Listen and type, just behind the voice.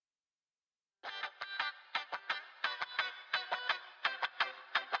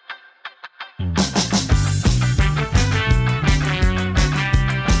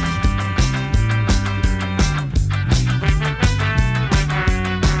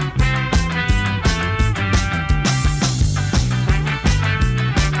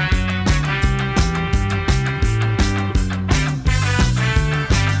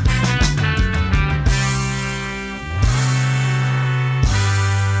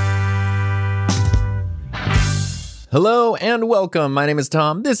Hello and welcome. My name is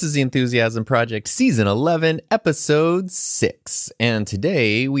Tom. This is the Enthusiasm Project Season 11, Episode 6. And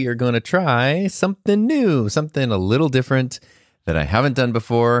today we are going to try something new, something a little different that I haven't done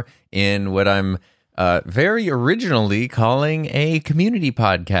before in what I'm very originally calling a community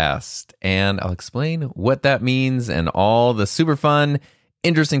podcast. And I'll explain what that means and all the super fun,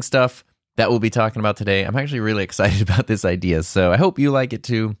 interesting stuff that we'll be talking about today. I'm actually really excited about this idea, so I hope you like it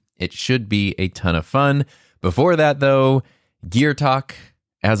too. It should be a ton of fun. Before that, though, gear talk,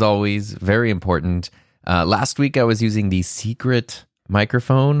 as always, very important. Last week, I was using the secret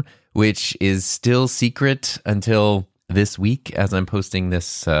microphone, which is still secret until this week as I'm posting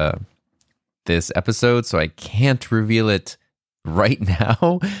this episode, so I can't reveal it right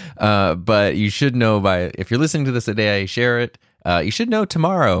now. But you should know if you're listening to this the day I share it, you should know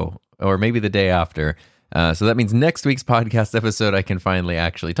tomorrow or maybe the day after. So that means next week's podcast episode, I can finally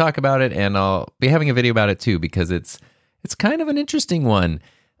actually talk about it, and I'll be having a video about it too, because it's kind of an interesting one,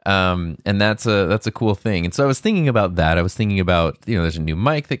 and that's a cool thing. And so I was thinking about that. I was thinking about, there's a new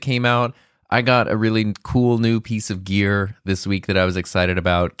mic that came out. I got a really cool new piece of gear this week that I was excited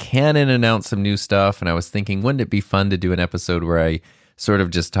about. Canon announced some new stuff, and I was thinking, wouldn't it be fun to do an episode where I sort of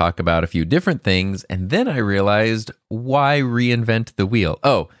just talk about a few different things? And then I realized, why reinvent the wheel?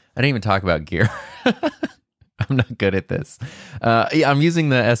 Oh, I didn't even talk about gear. I'm not good at this. I'm using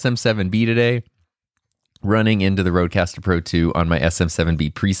the SM7B today, running into the Rodecaster Pro 2 on my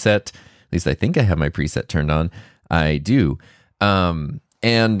SM7B preset. At least I think I have my preset turned on. I do. And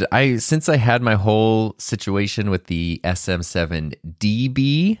since I had my whole situation with the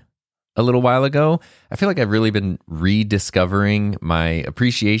SM7DB a little while ago, I feel like I've really been rediscovering my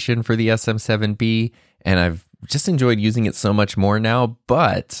appreciation for the SM7B, and I've just enjoyed using it so much more now.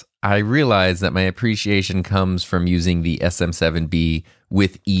 But I realize that my appreciation comes from using the SM7B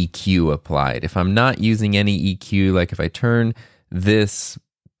with EQ applied. If I'm not using any EQ, like if I turn this,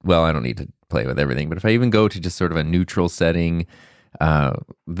 well, I don't need to play with everything, but if I even go to just sort of a neutral setting,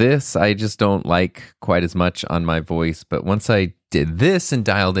 this I just don't like quite as much on my voice. But once I did this and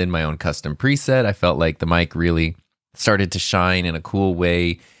dialed in my own custom preset, I felt like the mic really started to shine in a cool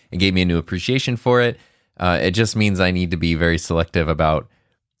way and gave me a new appreciation for it. It just means I need to be very selective about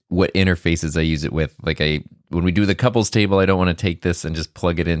what interfaces I use it with. Like when we do the couples table, I don't want to take this and just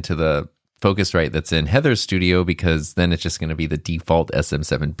plug it into the Focusrite that's in Heather's studio, because then it's just going to be the default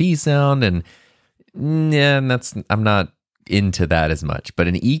SM7B sound, and I'm not into that as much. But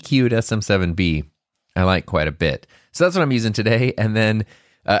an EQ'd SM7B, I like quite a bit. So that's what I'm using today. And then,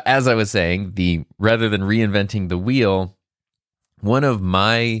 as I was saying, rather than reinventing the wheel, one of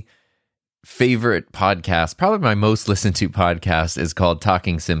my favorite podcast, probably my most listened to podcast, is called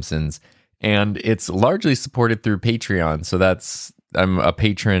Talking Simpsons, and it's largely supported through Patreon. So I'm a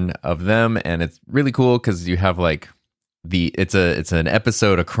patron of them, and it's really cool because you have it's an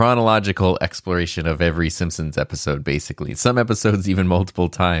episode, a chronological exploration of every Simpsons episode, basically. Some episodes even multiple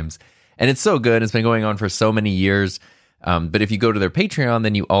times, and it's so good. It's been going on for so many years. But if you go to their Patreon,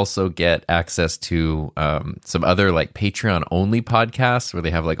 then you also get access to some other Patreon-only podcasts where they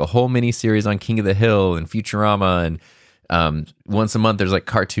have a whole mini-series on King of the Hill and Futurama, and once a month there's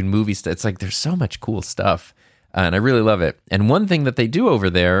cartoon movie stuff. It's there's so much cool stuff, and I really love it. And one thing that they do over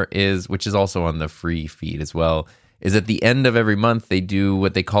there which is also on the free feed as well, is at the end of every month they do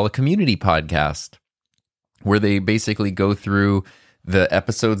what they call a community podcast, where they basically go through the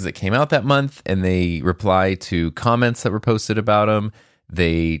episodes that came out that month, and they reply to comments that were posted about them.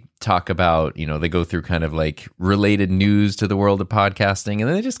 They talk about, they go through kind of related news to the world of podcasting, and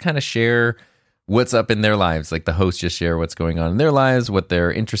then they just kind of share what's up in their lives. The hosts just share what's going on in their lives, what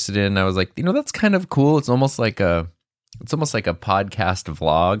they're interested in. And I was like, that's kind of cool. It's almost like a podcast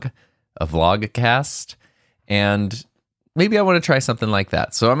vlog, a vlogcast. And maybe I want to try something like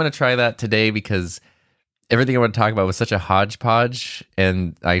that. So I'm going to try that today, because everything I want to talk about was such a hodgepodge,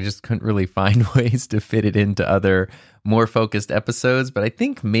 and I just couldn't really find ways to fit it into other more focused episodes. But I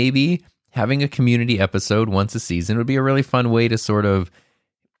think maybe having a community episode once a season would be a really fun way to sort of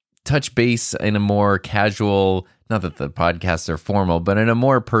touch base in a more casual, not that the podcasts are formal, but in a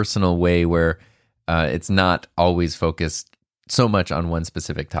more personal way where it's not always focused so much on one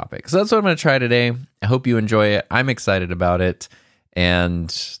specific topic. So that's what I'm going to try today. I hope you enjoy it. I'm excited about it, and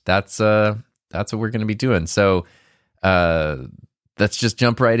that's what we're going to be doing. So let's just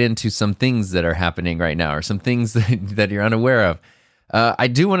jump right into some things that are happening right now, or some things that you're unaware of. I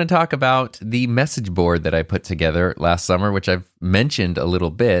do want to talk about the message board that I put together last summer, which I've mentioned a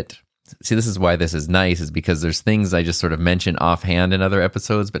little bit. See, this is why this is nice, is because there's things I just sort of mention offhand in other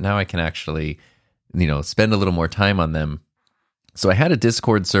episodes, but now I can actually, spend a little more time on them. So I had a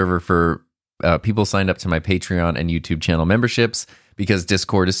Discord server for people signed up to my Patreon and YouTube channel memberships because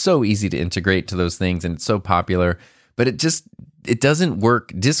Discord is so easy to integrate to those things and it's so popular. But it doesn't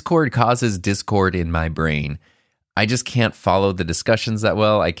work. Discord causes discord in my brain. I just can't follow the discussions that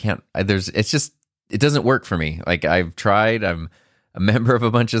well. It doesn't work for me. Like, I've tried, I'm a member of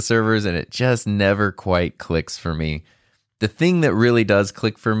a bunch of servers, and it just never quite clicks for me. The thing that really does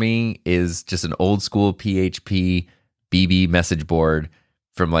click for me is just an old school PHP BB message board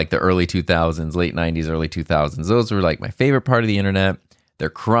from like the early 2000s, late 90s, early 2000s. Those were like my favorite part of the internet. They're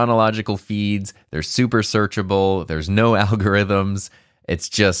chronological feeds. They're super searchable. There's no algorithms. It's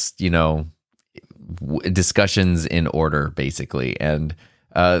just, discussions in order, basically. And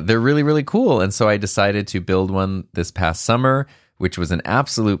they're really, really cool. And so I decided to build one this past summer, which was an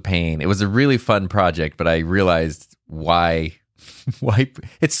absolute pain. It was a really fun project, but I realized why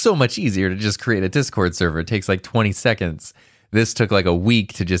it's so much easier to just create a Discord server. It takes like 20 seconds. This took like a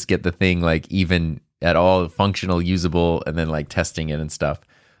week to just get the thing like even at all functional, usable, and then like testing it and stuff.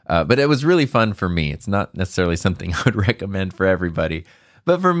 But it was really fun for me. It's not necessarily something I would recommend for everybody,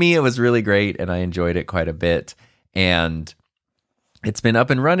 but for me, it was really great, and I enjoyed it quite a bit. And it's been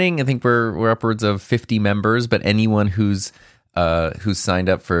up and running. I think we're upwards of 50 members, but anyone who's signed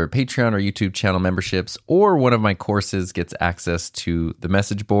up for Patreon or YouTube channel memberships or one of my courses gets access to the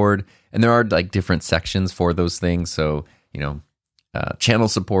message board. And there are like different sections for those things. So, channel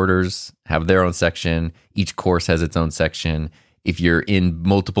supporters have their own section. Each course has its own section. If you're in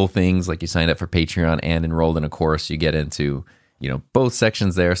multiple things, like you signed up for Patreon and enrolled in a course, you get into, both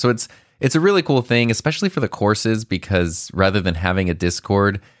sections there. So it's a really cool thing, especially for the courses, because rather than having a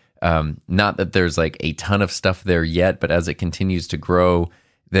Discord, not that there's like a ton of stuff there yet, but as it continues to grow,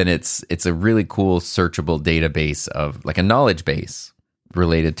 then it's a really cool searchable database of like a knowledge base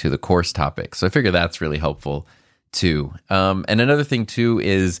related to the course topic. So I figure that's really helpful too. And another thing too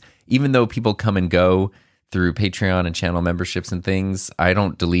is, even though people come and go through Patreon and channel memberships and things, I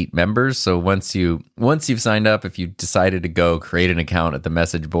don't delete members. So once you've signed up, if you decided to go create an account at the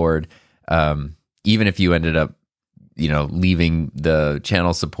message board, even if you ended up leaving the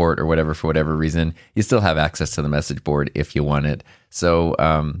channel support or whatever for whatever reason, you still have access to the message board if you want it. So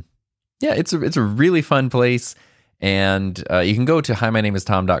it's a really fun place. And you can go to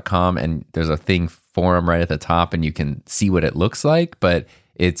himynameistom.com, and there's a thing forum right at the top, and you can see what it looks like, but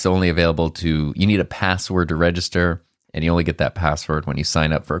it's only available you need a password to register, and you only get that password when you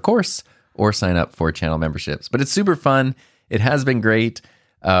sign up for a course or sign up for channel memberships. But it's super fun. It has been great.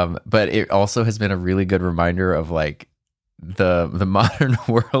 But it also has been a really good reminder of like the modern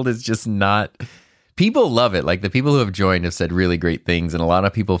world is just not, people love it. Like the people who have joined have said really great things. And a lot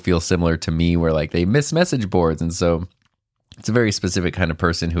of people feel similar to me where like they miss message boards. And so it's a very specific kind of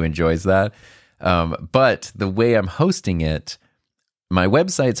person who enjoys that. But the way I'm hosting it, my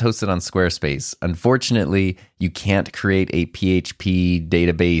website's hosted on Squarespace. Unfortunately, you can't create a PHP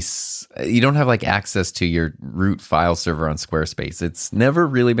database. You don't have like access to your root file server on Squarespace. It's never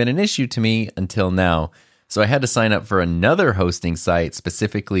really been an issue to me until now. So I had to sign up for another hosting site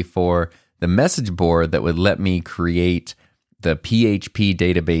specifically for the message board that would let me create the PHP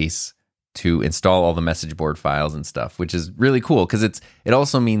database to install all the message board files and stuff, which is really cool because it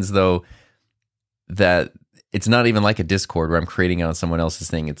also means though that it's not even like a Discord where I'm creating it on someone else's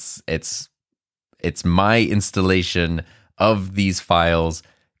thing. It's my installation of these files,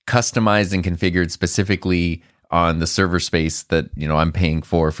 customized and configured specifically on the server space that I'm paying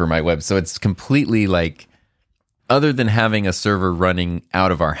for my web. So it's completely like, other than having a server running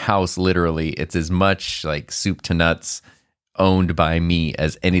out of our house, literally, it's as much like soup to nuts owned by me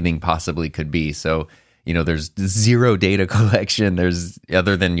as anything possibly could be. So there's zero data collection. There's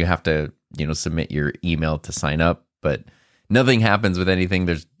other than you have to submit your email to sign up, but nothing happens with anything.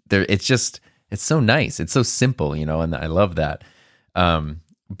 It's so nice. It's so simple, and I love that.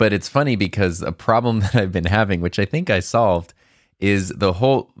 But it's funny because a problem that I've been having, which I think I solved, is the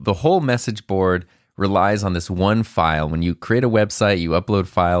whole message board relies on this one file. When you create a website, you upload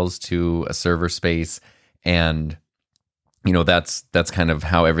files to a server space, and that's kind of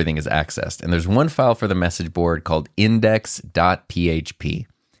how everything is accessed. And there's one file for the message board called index.php.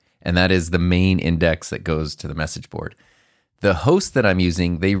 And that is the main index that goes to the message board. The host that I'm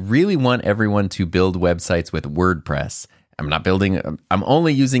using, they really want everyone to build websites with WordPress. I'm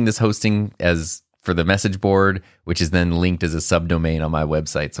only using this hosting as for the message board, which is then linked as a subdomain on my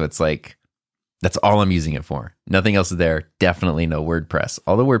website. So it's like, that's all I'm using it for. Nothing else is there. Definitely no WordPress.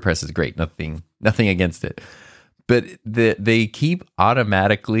 Although WordPress is great. Nothing against it. But they keep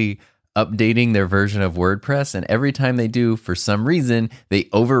automatically updating their version of WordPress, and every time they do, for some reason, they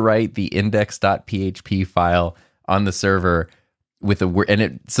overwrite the index.php file on the server with a word,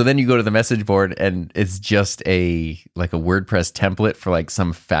 and so then you go to the message board and it's just a WordPress template for like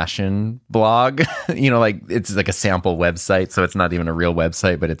some fashion blog. Like it's like a sample website, so it's not even a real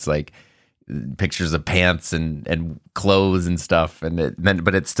website, but it's like pictures of pants and clothes and stuff,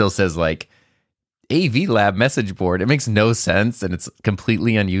 but it still says like AV Lab message board. It makes no sense, and it's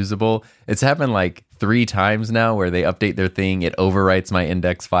completely unusable. It's happened like 3 times now where they update their thing, it overwrites my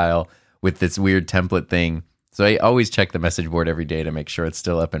index file with this weird template thing. So I always check the message board every day to make sure it's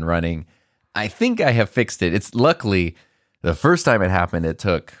still up and running. I think I have fixed it. It's luckily the first time it happened, it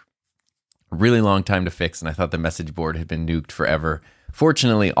took a really long time to fix, and I thought the message board had been nuked forever.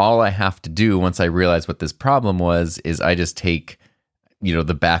 Fortunately, all I have to do once I realize what this problem was is I just take,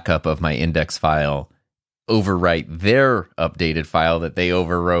 the backup of my index file, overwrite their updated file that they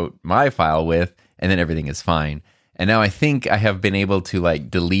overwrote my file with, and then everything is fine. And now I think I have been able to like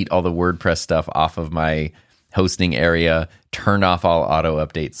delete all the WordPress stuff off of my hosting area, turn off all auto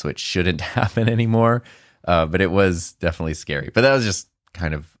updates, so it shouldn't happen anymore. But it was definitely scary. But that was just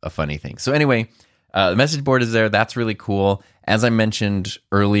kind of a funny thing. So anyway, the message board is there. That's really cool. As I mentioned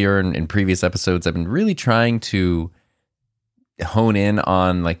earlier in previous episodes, I've been really trying to hone in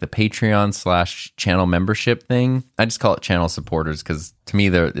on like the Patreon / channel membership thing. I just call it channel supporters because to me,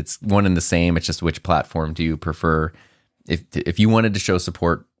 it's one and the same. It's just which platform do you prefer? If you wanted to show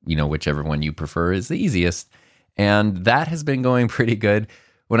support, whichever one you prefer is the easiest. And that has been going pretty good.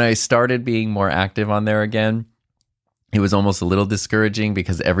 When I started being more active on there again, it was almost a little discouraging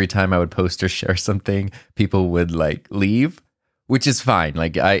because every time I would post or share something, people would like leave, which is fine.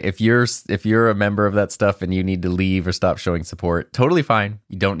 Like if you're a member of that stuff and you need to leave or stop showing support, totally fine.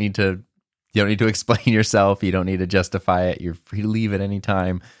 You don't need to explain yourself. You don't need to justify it. You're free to leave at any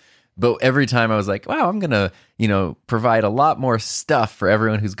time. But every time I was like, wow, I'm going to, provide a lot more stuff for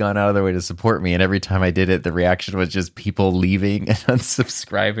everyone who's gone out of their way to support me. And every time I did it, the reaction was just people leaving and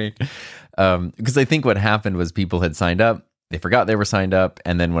unsubscribing. Because I think what happened was people had signed up, they forgot they were signed up,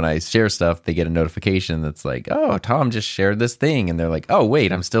 and then when I share stuff, they get a notification that's like, oh, Tom just shared this thing, and they're like, oh,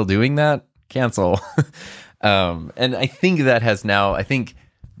 wait, I'm still doing that? Cancel. And I think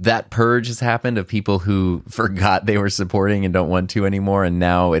that purge has happened of people who forgot they were supporting and don't want to anymore, and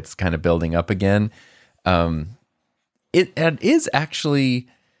now it's kind of building up again. It is actually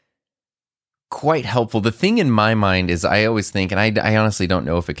quite helpful. The thing in my mind is I always think, and I honestly don't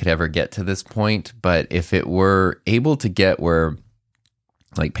know if it could ever get to this point, but if it were able to get where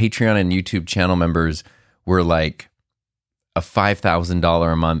like Patreon and YouTube channel members were like a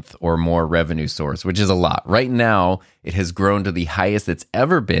 $5,000 a month or more revenue source, which is a lot. Right now, it has grown to the highest it's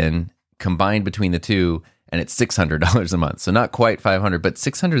ever been combined between the two, and it's $600 a month. So not quite 500, but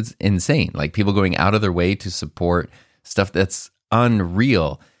 600 is insane. Like people going out of their way to support stuff that's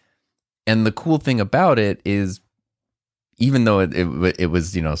unreal. And the cool thing about it is, even though it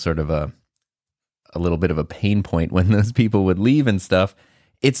was, sort of a little bit of a pain point when those people would leave and stuff,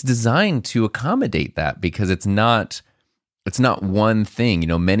 it's designed to accommodate that because it's not one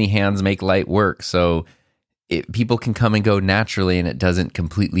thing. Many hands make light work. So people can come and go naturally, and it doesn't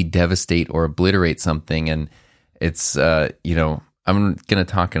completely devastate or obliterate something. And it's, I'm going to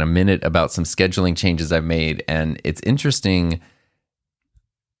talk in a minute about some scheduling changes I've made. And it's interesting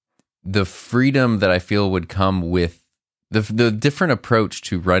the freedom that I feel would come with the different approach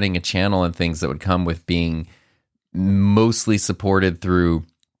to running a channel and things that would come with being mostly supported through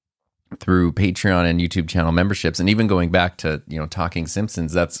Patreon and YouTube channel memberships. And even going back to, Talking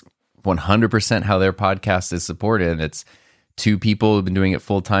Simpsons, that's 100% how their podcast is supported. It's 2 people who've been doing it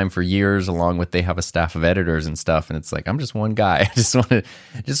full time for years, along with they have a staff of editors and stuff. And it's like, I'm just one guy. I just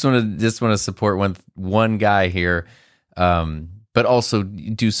want to support one guy here. But also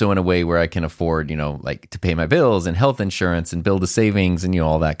do so in a way where I can afford, to pay my bills and health insurance and build a savings and,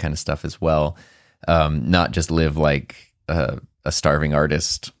 all that kind of stuff as well. Not just live like a starving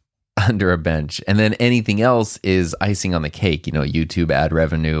artist under a bench. And then anything else is icing on the cake. YouTube ad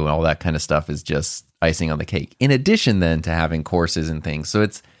revenue and all that kind of stuff is just icing on the cake. In addition then to having courses and things. So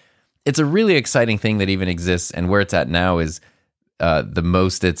it's a really exciting thing that even exists, and where it's at now is the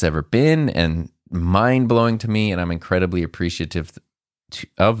most it's ever been, and mind-blowing to me, and I'm incredibly appreciative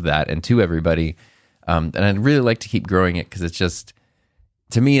of that and to everybody. And I'd really like to keep growing it because it's just,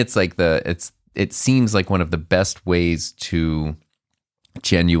 to me, it's like it seems like one of the best ways to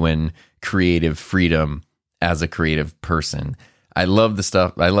genuine creative freedom as a creative person. I love the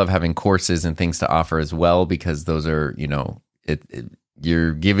stuff. I love having courses and things to offer as well, because those are,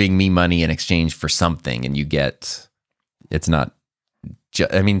 you're giving me money in exchange for something, and you get, it's not,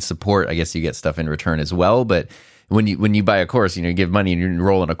 support, I guess you get stuff in return as well. But when you buy a course, you give money and you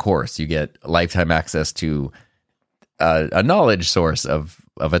enroll in a course, you get lifetime access to a knowledge source of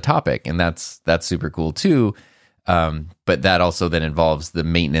a topic, and that's super cool too. But that also then involves the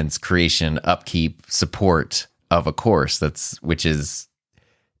maintenance, creation, upkeep, support of a course which is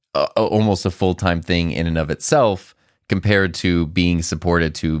almost a full-time thing in and of itself, compared to being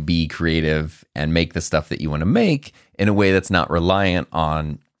supported to be creative and make the stuff that you want to make in a way that's not reliant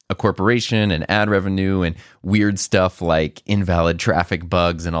on a corporation and ad revenue and weird stuff like invalid traffic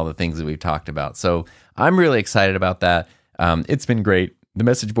bugs and all the things that we've talked about. So I'm really excited about that. It's been great. The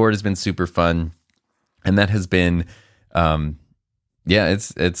message board has been super fun, and that has been,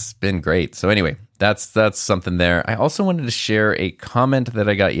 it's been great. So anyway, that's something there. I also wanted to share a comment that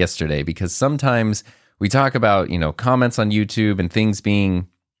I got yesterday, because sometimes we talk about, comments on YouTube and things being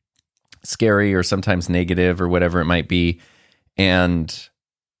scary or sometimes negative or whatever it might be. And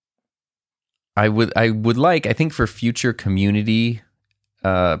I would like, I think for future community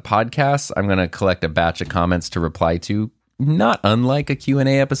podcasts, I'm going to collect a batch of comments to reply to, not unlike a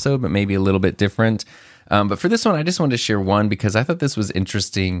Q&A episode, but maybe a little bit different. But for this one, I just wanted to share one because I thought this was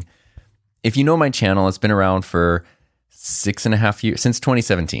interesting. If you know my channel, it's been around for 6.5 years, since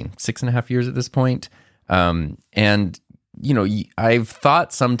 2017, 6.5 years at this point. And, I've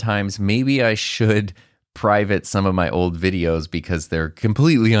thought sometimes maybe I should private some of my old videos because they're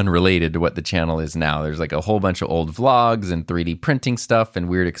completely unrelated to what the channel is now. There's like a whole bunch of old vlogs and 3D printing stuff and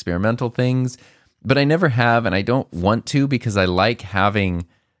weird experimental things, but I never have, and I don't want to, because I like having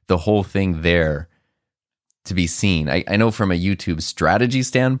the whole thing there to be seen. I know from a YouTube strategy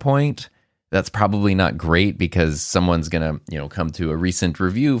standpoint, that's probably not great, because someone's going to, come to a recent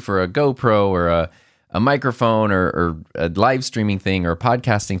review for a GoPro or a microphone or a live streaming thing or a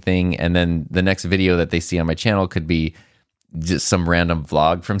podcasting thing, and then the next video that they see on my channel could be just some random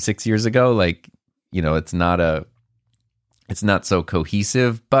vlog from 6 years ago. Like, it's not so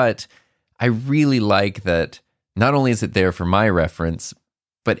cohesive, but I really like that not only is it there for my reference,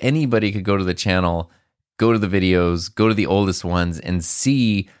 but anybody could go to the channel, go to the videos, go to the oldest ones, and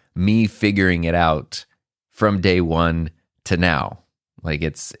see me figuring it out from day one to now. Like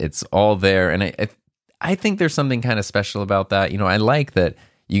it's all there, and I think there's something kind of special about that. I like that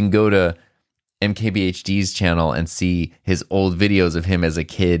you can go to MKBHD's channel and see his old videos of him as a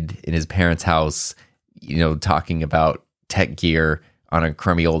kid in his parents' house, talking about tech gear on a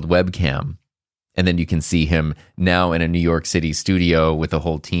crummy old webcam. And then you can see him now in a New York City studio with a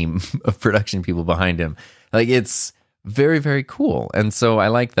whole team of production people behind him. Like, it's very, very cool. And so I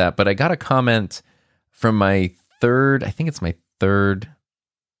like that. But I got a comment from my third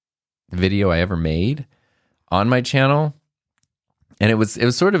video I ever made on my channel. And it was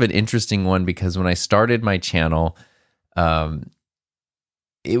sort of an interesting one, because when I started my channel,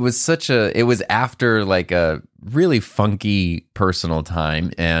 it was after like a really funky personal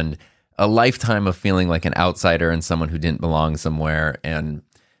time and a lifetime of feeling like an outsider and someone who didn't belong somewhere, and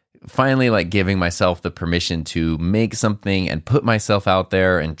finally like giving myself the permission to make something and put myself out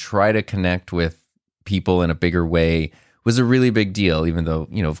there and try to connect with people in a bigger way was a really big deal, even though,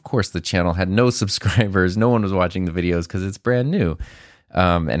 of course the channel had no subscribers, no one was watching the videos because it's brand new.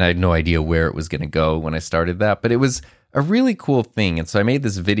 And I had no idea where it was going to go when I started that, but it was a really cool thing. And so I made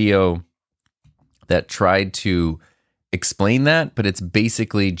this video that tried to explain that, but it's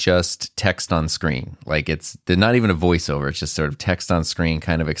basically just text on screen. Like they're not even a voiceover. It's just sort of text on screen,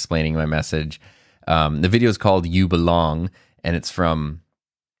 kind of explaining my message. The video is called You Belong, and it's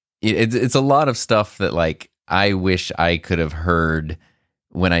it's a lot of stuff that like I wish I could have heard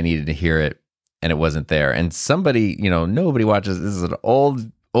when I needed to hear it, and it wasn't there. And somebody, nobody watches. This is an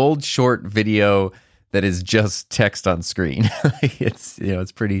old short video that is just text on screen.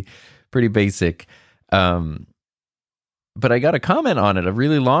 It's pretty basic. But I got a comment on it, a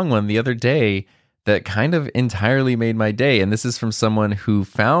really long one, the other day that kind of entirely made my day. And this is from someone who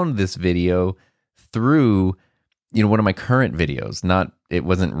found this video through, one of my current videos. It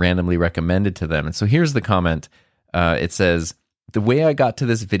wasn't randomly recommended to them. And so here's the comment. It says, "The way I got to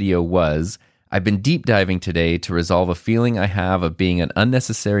this video was, I've been deep diving today to resolve a feeling I have of being an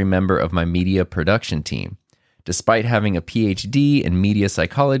unnecessary member of my media production team. Despite having a PhD in media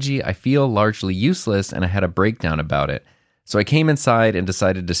psychology, I feel largely useless, and I had a breakdown about it. So I came inside and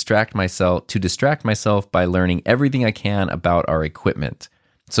decided to distract myself by learning everything I can about our equipment."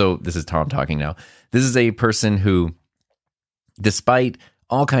 So this is Tom talking now. This is a person who, despite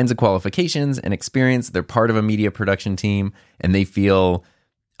all kinds of qualifications and experience, they're part of a media production team, and they feel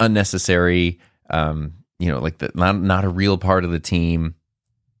unnecessary, like not a real part of the team.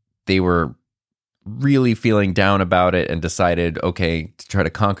 They were really feeling down about it and decided, okay, to try to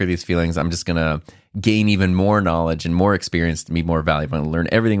conquer these feelings, I'm just going to gain even more knowledge and more experience to be more valuable and learn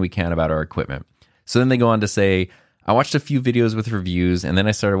everything we can about our equipment. So then they go on to say, I watched a few videos with reviews, and then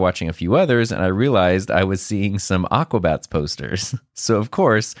I started watching a few others, and I realized I was seeing some Aquabats posters. So, of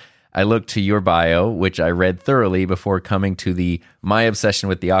course, I looked to your bio, which I read thoroughly before coming to the My Obsession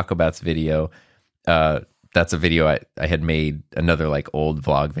with the Aquabats video. That's a video I had made, another like old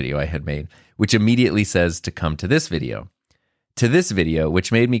vlog video I had made, which immediately says to come to this video. To this video,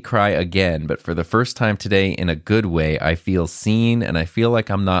 which made me cry again, but for the first time today in a good way. I feel seen and I feel like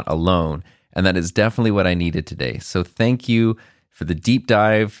I'm not alone. And that is definitely what I needed today. So thank you for the deep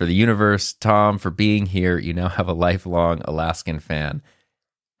dive, for the universe, Tom, for being here. You now have a lifelong Alaskan fan.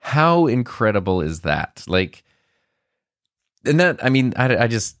 How incredible is that? Like, and that, I mean, I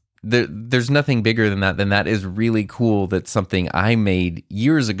just, there's nothing bigger than that. That is really cool. That's something I made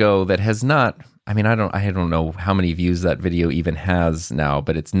years ago that has not, I mean, I don't know how many views that video even has now,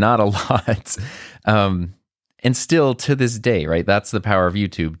 but it's not a lot. And still to this day, right? That's the power of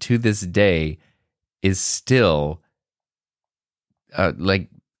YouTube. To this day is still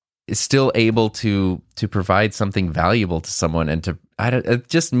is still able to provide something valuable to someone, and it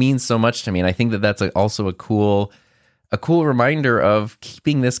just means so much to me. And I think that that's also a cool reminder of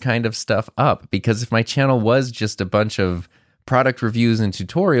keeping this kind of stuff up, because if my channel was just a bunch of product reviews and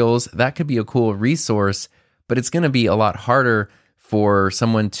tutorials, that could be a cool resource, but it's going to be a lot harder for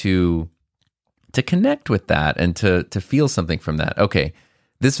someone to connect with that and to feel something from that. Okay,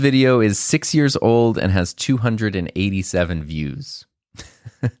 this video is 6 years old and has 287 views.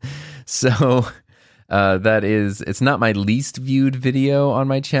 So it's not my least viewed video on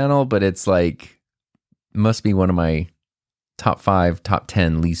my channel, but it's like, must be one of my top 5, top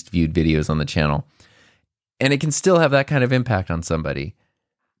 10 least viewed videos on the channel. And it can still have that kind of impact on somebody.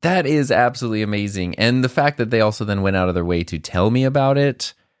 That is absolutely amazing. And the fact that they also then went out of their way to tell me about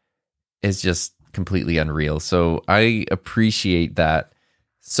it is just completely unreal. So I appreciate that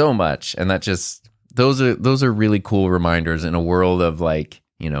so much. And that just, those are really cool reminders in a world of like,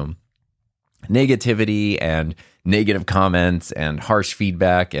 you know, negativity and negative comments and harsh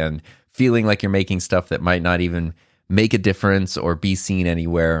feedback and feeling like you're making stuff that might not even make a difference or be seen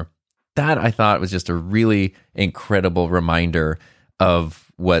anywhere. That I thought was just a really incredible reminder of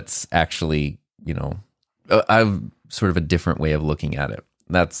what's actually, you know, I've sort of a different way of looking at it.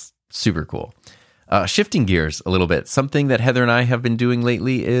 That's super cool. Shifting gears a little bit, something that Heather and I have been doing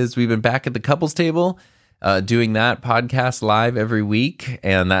lately is we've been back at the couples table, doing that podcast live every week,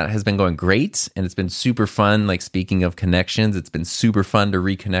 and that has been going great, and it's been super fun. Like, speaking of connections, it's been super fun to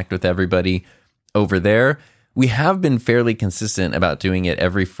reconnect with everybody over there. We have been fairly consistent about doing it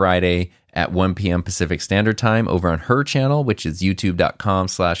every Friday at 1 p.m. Pacific Standard Time over on her channel, which is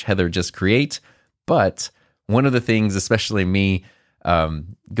youtube.com/HeatherJustCreate. But one of the things, especially me,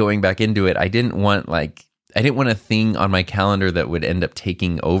 going back into it, I didn't want a thing on my calendar that would end up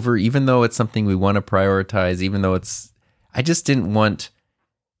taking over, even though it's something we want to prioritize, even though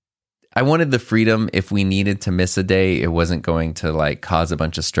I wanted the freedom. If we needed to miss a day, it wasn't going to like cause a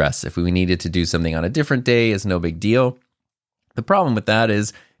bunch of stress. If we needed to do something on a different day, it's no big deal. The problem with that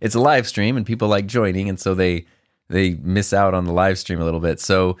is it's a live stream and people like joining, and so they miss out on the live stream a little bit.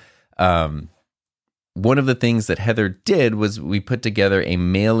 So one of the things that Heather did was we put together a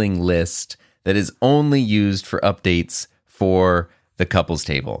mailing list that is only used for updates for the couples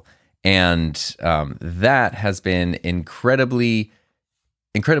table. And that has been incredibly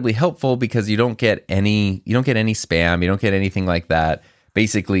helpful, because you don't get any spam, you don't get anything like that.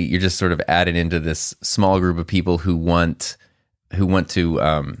 Basically, you're just sort of added into this small group of people who want to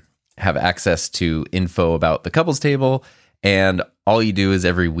have access to info about the couples table. And all you do is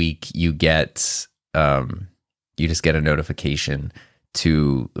every week you just get a notification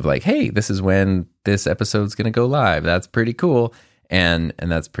to like, hey, this is when this episode's going to go live. That's pretty cool. And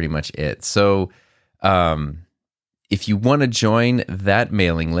that's pretty much it. So, if you want to join that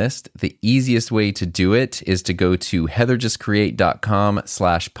mailing list, the easiest way to do it is to go to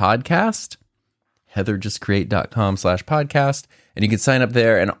heatherjustcreate.com/podcast, heatherjustcreate.com/podcast, and you can sign up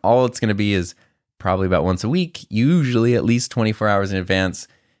there. And all it's going to be is probably about once a week, usually at least 24 hours in advance.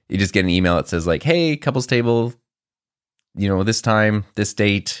 You just get an email that says like, hey, couples table, you know, this time, this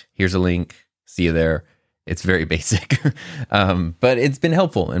date, here's a link. See you there. It's very basic, but it's been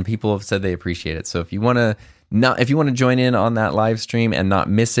helpful, and people have said they appreciate it. So if you want to join in on that live stream and not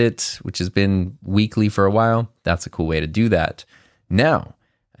miss it, which has been weekly for a while, that's a cool way to do that. Now,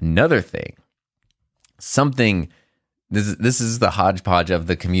 another thing, this is the hodgepodge of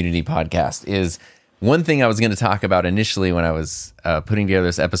the community podcast, is one thing I was going to talk about initially when I was putting together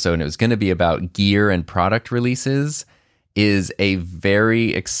this episode, and it was going to be about gear and product releases, is a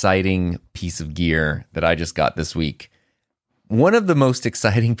very exciting piece of gear that I just got this week. One of the most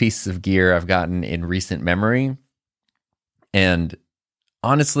exciting pieces of gear I've gotten in recent memory And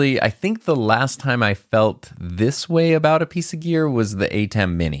honestly, I think the last time I felt this way about a piece of gear was the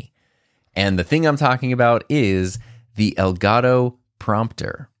ATEM Mini. And the thing I'm talking about is the Elgato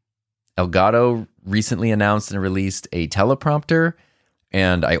Prompter. Elgato recently announced and released a teleprompter,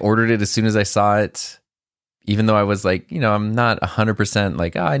 and I ordered it as soon as I saw it, even though I was like, I'm not 100%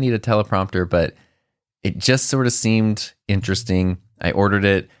 like, I need a teleprompter, but it just sort of seemed interesting. I ordered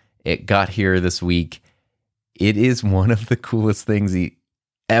it. It got here this week. It is one of the coolest things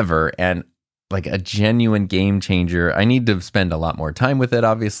ever, and like a genuine game changer. I need to spend a lot more time with it,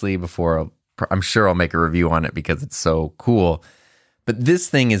 obviously, before I'm sure I'll make a review on it because it's so cool. But this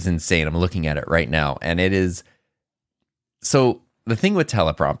thing is insane. I'm looking at it right now, and it is. So the thing with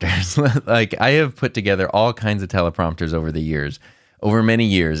teleprompters, like I have put together all kinds of teleprompters over many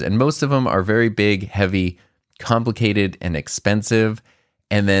years, and most of them are very big, heavy, complicated, and expensive.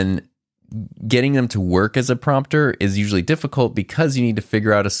 And then getting them to work as a prompter is usually difficult because you need to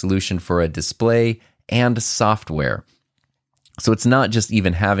figure out a solution for a display and software. So it's not just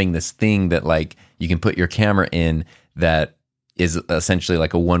even having this thing that like you can put your camera in that is essentially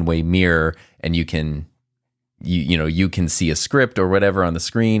like a one-way mirror, and you can see a script or whatever on the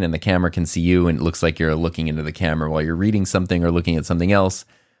screen, and the camera can see you, and it looks like you're looking into the camera while you're reading something or looking at something else.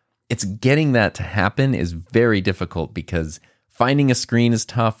 It's getting that to happen is very difficult because finding a screen is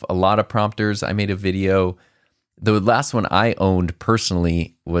tough. A lot of prompters. I made a video. The last one I owned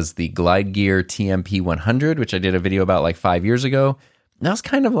personally was the Glide Gear TMP 100, which I did a video about like 5 years ago. And that was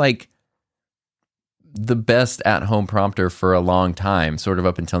kind of like the best at-home prompter for a long time, sort of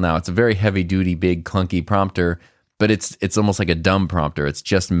up until now. It's a very heavy-duty, big, clunky prompter, but it's almost like a dumb prompter. It's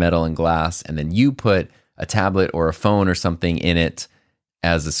just metal and glass, and then you put a tablet or a phone or something in it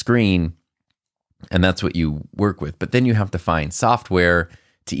as a screen, and that's what you work with. But then you have to find software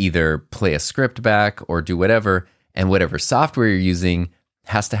to either play a script back or do whatever, and whatever software you're using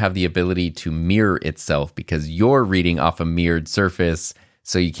has to have the ability to mirror itself because you're reading off a mirrored surface,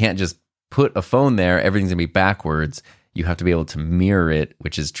 so you can't just put a phone there, everything's gonna be backwards. You have to be able to mirror it,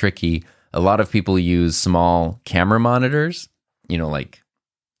 which is tricky. A lot of people use small camera monitors, like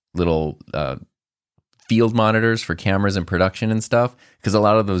little field monitors for cameras and production and stuff, because a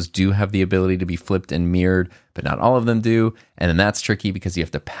lot of those do have the ability to be flipped and mirrored, but not all of them do. And then that's tricky because you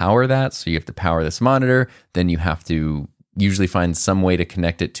have to power that. So you have to power this monitor, then you have to usually find some way to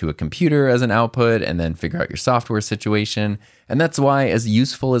connect it to a computer as an output, and then figure out your software situation. And that's why, as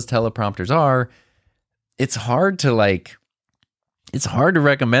useful as teleprompters are, it's hard to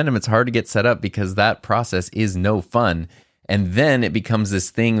recommend them. It's hard to get set up because that process is no fun. And then it becomes this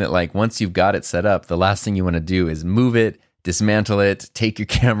thing that like, once you've got it set up, the last thing you want to do is move it, dismantle it, take your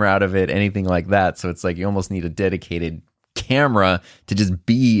camera out of it, anything like that. So it's like you almost need a dedicated camera to just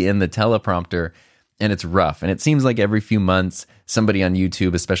be in the teleprompter. And it's rough. And it seems like every few months, somebody on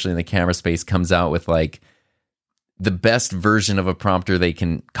YouTube, especially in the camera space, comes out with like the best version of a prompter they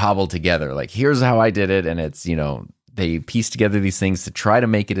can cobble together. Like, here's how I did it. And it's, they piece together these things to try to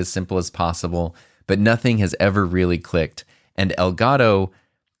make it as simple as possible, but nothing has ever really clicked. And Elgato,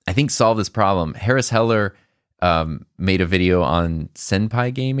 I think, solved this problem. Harris Heller made a video on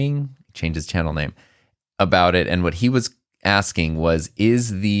Senpai Gaming, changed his channel name, about it. And what he was asking was,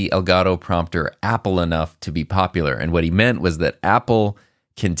 is the Elgato prompter Apple enough to be popular? And what he meant was that Apple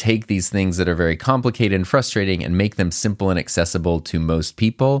can take these things that are very complicated and frustrating and make them simple and accessible to most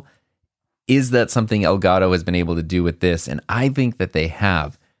people. Is that something Elgato has been able to do with this? And I think that they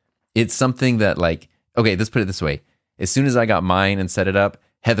have. It's something that, like, okay, let's put it this way. As soon as I got mine and set it up,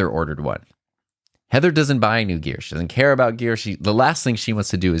 Heather ordered one. Heather doesn't buy new gear. She doesn't care about gear. The last thing she wants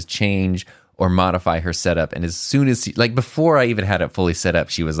to do is change or modify her setup. And as soon as before I even had it fully set up,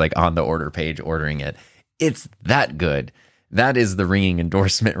 she was like on the order page ordering it. It's that good. That is the ringing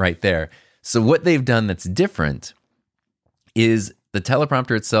endorsement right there. So what they've done that's different is the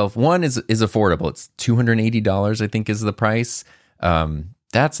teleprompter itself. One is affordable. It's $280, I think, is the price.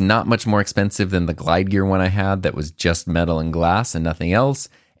 That's not much more expensive than the Glide Gear one I had that was just metal and glass and nothing else.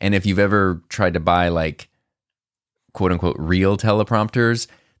 And if you've ever tried to buy like quote unquote real teleprompters,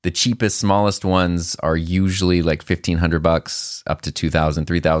 the cheapest, smallest ones are usually like $1,500 up to $2,000,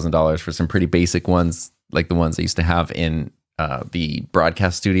 $3,000 for some pretty basic ones, like the ones I used to have in the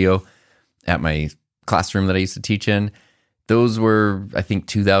broadcast studio at my classroom that I used to teach in. Those were, I think,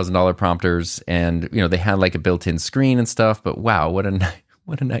 $2,000 prompters, and they had like a built-in screen and stuff. But wow, what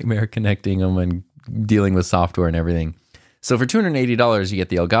a nightmare connecting them and dealing with software and everything. So for $280, you get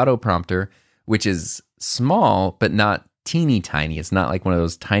the Elgato prompter, which is small but not teeny tiny. It's not like one of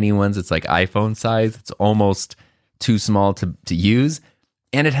those tiny ones. It's like iPhone size. It's almost too small to use.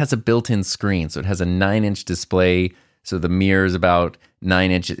 And it has a built-in screen. So it has a 9-inch display So the mirror is about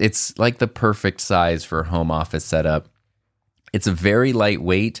 9 inches. It's like the perfect size for home office setup. It's very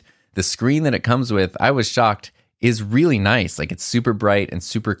lightweight. The screen that it comes with, I was shocked, is really nice. Like it's super bright and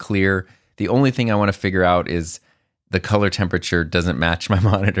super clear. The only thing I want to figure out is the color temperature doesn't match my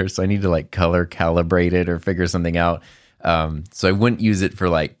monitor. So I need to like color calibrate it or figure something out. So I wouldn't use it for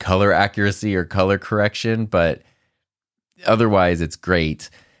like color accuracy or color correction, but otherwise it's great.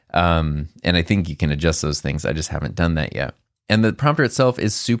 And I think you can adjust those things. I just haven't done that yet. And the prompter itself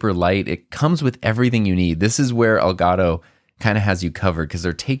is super light. It comes with everything you need. This is where Elgato kind of has you covered because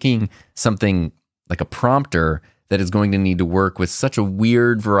they're taking something like a prompter that is going to need to work with such a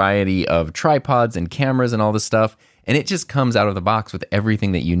weird variety of tripods and cameras and all this stuff. And it just comes out of the box with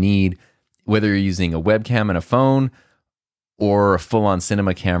everything that you need, whether you're using a webcam and a phone or a full-on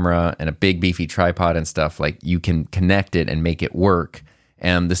cinema camera and a big beefy tripod and stuff. Like you can connect it and make it work.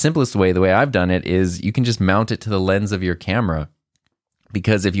 And the simplest way, the way I've done it, is you can just mount it to the lens of your camera.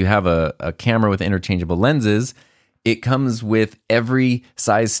 Because if you have a camera with interchangeable lenses, it comes with every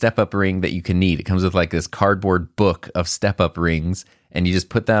size step-up ring that you can need. It comes with like this cardboard book of step-up rings, and you just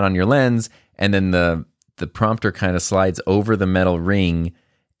put that on your lens, and then the prompter kind of slides over the metal ring,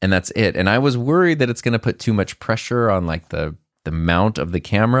 and that's it. And I was worried that it's going to put too much pressure on like the mount of the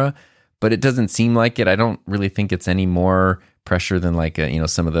camera, but it doesn't seem like it. I don't really think it's any more pressure than like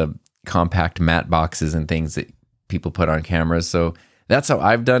some of the compact matte boxes and things that people put on cameras. So that's how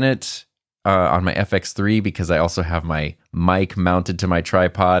I've done it. On my FX3, because I also have my mic mounted to my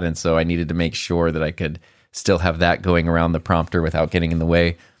tripod, and so I needed to make sure that I could still have that going around the prompter without getting in the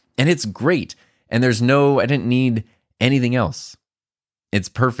way. And it's great. And I didn't need anything else. It's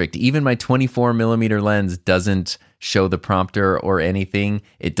perfect. Even my 24 millimeter lens doesn't show the prompter or anything.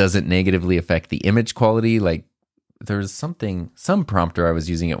 It doesn't negatively affect the image quality. Like there's some prompter I was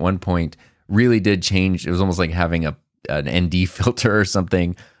using at one point really did change. It was almost like having an ND filter or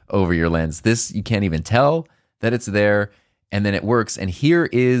something over your lens. This, you can't even tell that it's there, and then it works. And here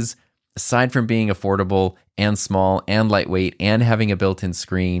is, aside from being affordable and small and lightweight and having a built-in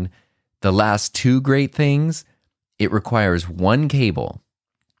screen, the last two great things: it requires one cable.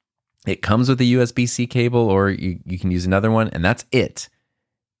 It comes with a USB-C cable, or you can use another one, and that's it.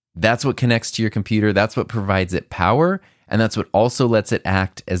 That's what connects to your computer. That's what provides it power, and that's what also lets it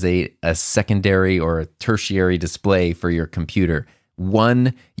act as a secondary or a tertiary display for your computer.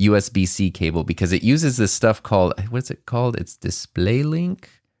 One USB-C cable, because it uses this stuff called, what's it called? It's DisplayLink.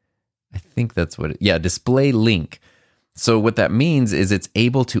 I think that's what DisplayLink. So what that means is it's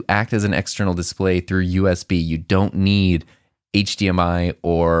able to act as an external display through USB. You don't need HDMI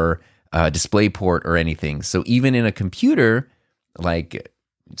or DisplayPort or anything. So even in a computer, like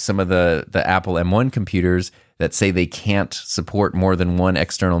some of the Apple M1 computers that say they can't support more than one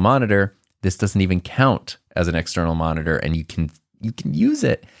external monitor, this doesn't even count as an external monitor, and you can use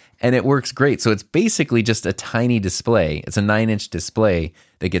it, and it works great. So it's basically just a tiny display. It's a 9-inch display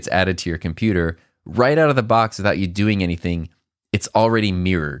that gets added to your computer right out of the box without you doing anything. It's already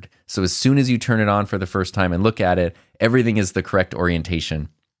mirrored. So as soon as you turn it on for the first time and look at it, everything is the correct orientation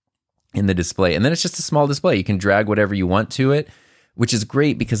in the display. And then it's just a small display. You can drag whatever you want to it, which is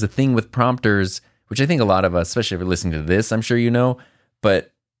great, because the thing with prompters, which I think a lot of us, especially if you're listening to this, I'm sure you know,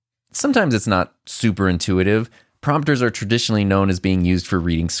 but sometimes it's not super intuitive. Prompters are traditionally known as being used for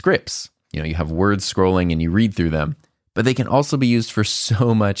reading scripts. You have words scrolling and you read through them, but they can also be used for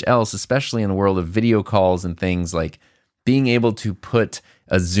so much else, especially in the world of video calls and things like being able to put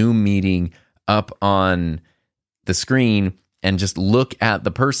a Zoom meeting up on the screen and just look at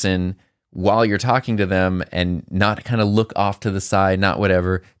the person while you're talking to them and not kind of look off to the side, not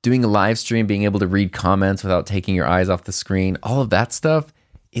whatever. Doing a live stream, being able to read comments without taking your eyes off the screen, all of that stuff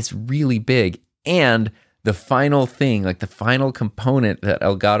is really big. And the final thing, like the final component that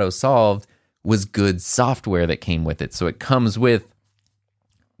Elgato solved, was good software that came with it. So it comes with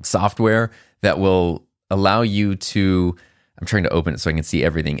software that will allow you to, I'm trying to open it so I can see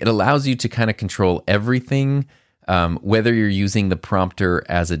everything. It allows you to kind of control everything, whether you're using the prompter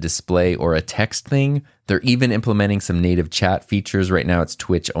as a display or a text thing. They're even implementing some native chat features. Right now it's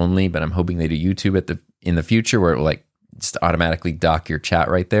Twitch only, but I'm hoping they do YouTube in the future, where it will like just automatically dock your chat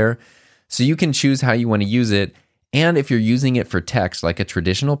right there. So you can choose how you want to use it. And if you're using it for text, like a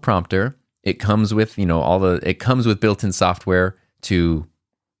traditional prompter, it comes with, it comes with built-in software to,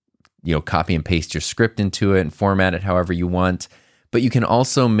 copy and paste your script into it and format it however you want. But you can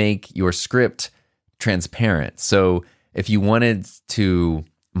also make your script transparent. So if you wanted to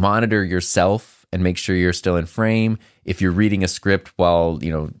monitor yourself and make sure you're still in frame, if you're reading a script while,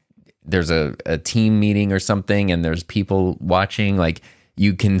 there's a team meeting or something and there's people watching, like,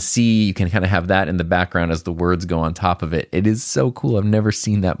 you can kind of have that in the background as the words go on top of it. It is so cool. I've never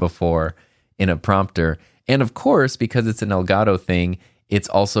seen that before in a prompter. And of course, because it's an Elgato thing, it's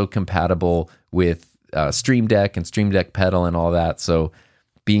also compatible with Stream Deck and Stream Deck pedal and all that. So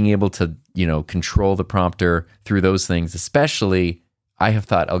being able to, control the prompter through those things, especially, I have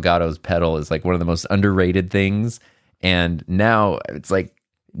thought Elgato's pedal is like one of the most underrated things. And now it's like,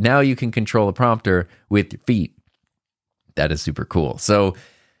 now you can control a prompter with your feet. That is super cool. So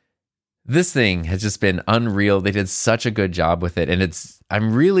this thing has just been unreal. They did such a good job with it. And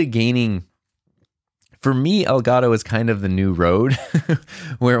I'm really gaining, for me, Elgato is kind of the new Rode,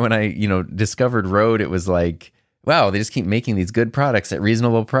 where when I, discovered Rode, it was like, wow, they just keep making these good products at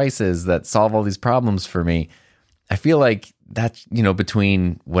reasonable prices that solve all these problems for me. I feel like that's,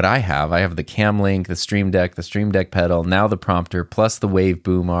 between what I have the Cam Link, the Stream Deck pedal, now the prompter, plus the Wave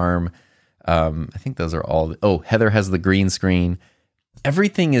boom arm. I think those are all. Oh, Heather has the green screen.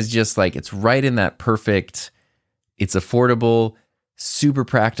 Everything is just like, it's right in that perfect, it's affordable, super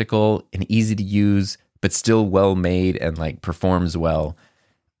practical and easy to use, but still well made and like performs well.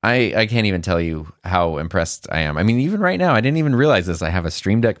 I can't even tell you how impressed I am. I mean, even right now, I didn't even realize this. I have a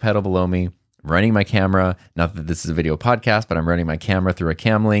Stream Deck pedal below me. I'm running my camera. Not that this is a video podcast, but I'm running my camera through a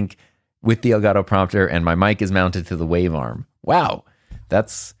Cam Link with the Elgato prompter, and my mic is mounted to the Wave arm. Wow,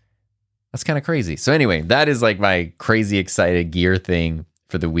 that's kind of crazy. So anyway, that is like my crazy excited gear thing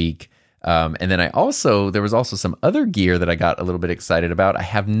for the week. And then there was also some other gear that I got a little bit excited about. I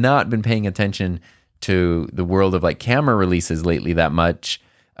have not been paying attention to the world of like camera releases lately that much.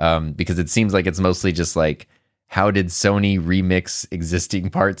 Because it seems like it's mostly just like, how did Sony remix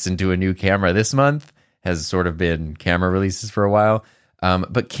existing parts into a new camera this month? Has sort of been camera releases for a while.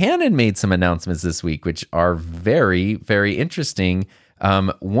 But Canon made some announcements this week, which are very, very interesting.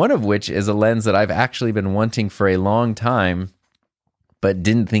 One of which is a lens that I've actually been wanting for a long time, but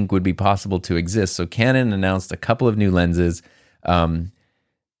didn't think would be possible to exist. So Canon announced a couple of new lenses.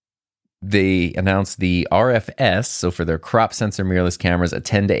 They announced the RFS, so for their crop sensor mirrorless cameras, a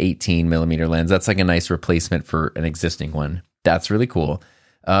 10 to 18 millimeter lens. That's like a nice replacement for an existing one. That's really cool.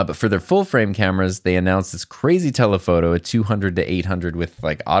 But for their full frame cameras, they announced this crazy telephoto, a 200 to 800 with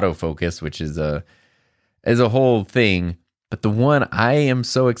like autofocus, which is a whole thing. But the one I am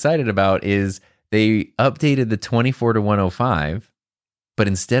so excited about is they updated the 24 to 105, but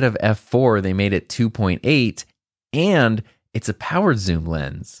instead of f4, they made it 2.8, and it's a powered zoom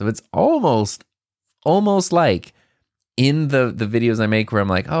lens. So it's almost like in the videos I make where I'm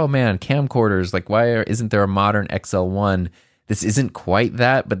like, oh man, camcorders, like isn't there a modern XL1? This isn't quite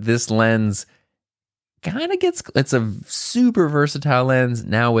that, but this lens kind of it's a super versatile lens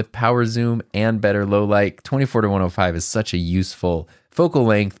now with power zoom and better low light. 24 to 105 is such a useful focal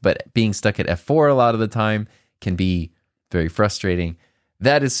length, but being stuck at f4 a lot of the time can be very frustrating.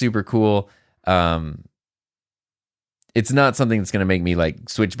 That is super cool. It's not something that's going to make me like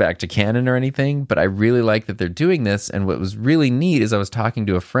switch back to Canon or anything, but I really like that they're doing this. And what was really neat is I was talking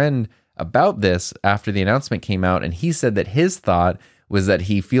to a friend about this after the announcement came out, and he said that his thought was that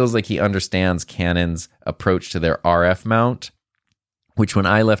he feels like he understands Canon's approach to their RF mount, which when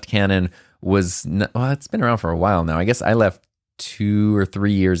I left Canon it's been around for a while now. I guess I left 2 or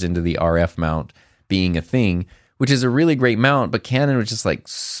 3 years into the RF mount being a thing, which is a really great mount, but Canon was just like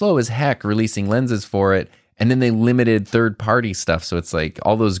slow as heck releasing lenses for it. And then they limited third-party stuff. So it's like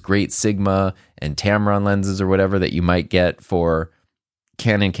all those great Sigma and Tamron lenses or whatever that you might get for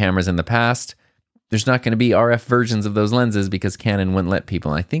Canon cameras in the past. There's not going to be RF versions of those lenses because Canon wouldn't let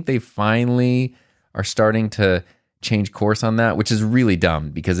people. And I think they finally are starting to change course on that, which is really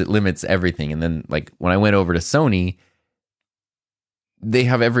dumb because it limits everything. And then like when I went over to Sony, they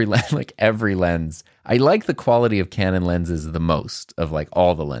have every lens. I like the quality of Canon lenses the most of like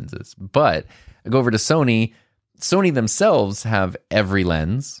all the lenses, but I go over to Sony. Sony themselves have every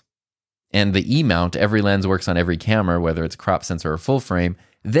lens, and the E-mount, every lens works on every camera, whether it's crop sensor or full frame.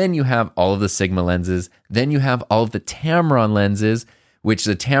 Then you have all of the Sigma lenses. Then you have all of the Tamron lenses, which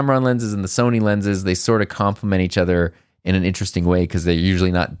the Tamron lenses and the Sony lenses, they sort of complement each other in an interesting way because they're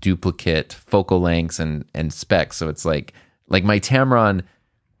usually not duplicate focal lengths and specs. So it's like my Tamron,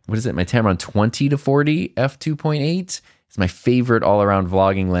 what is it? My Tamron 20 to 40 f2.8. It's my favorite all-around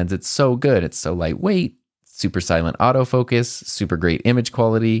vlogging lens. It's so good. It's so lightweight, super silent autofocus, super great image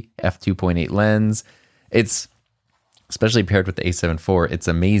quality, f2.8 lens. It's, especially paired with the A7 IV, it's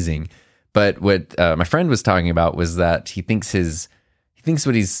amazing. But what my friend was talking about was that he thinks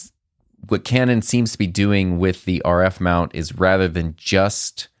what Canon seems to be doing with the RF mount is rather than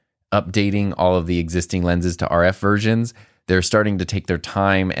just updating all of the existing lenses to RF versions, they're starting to take their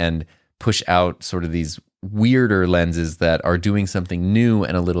time and push out sort of these weirder lenses that are doing something new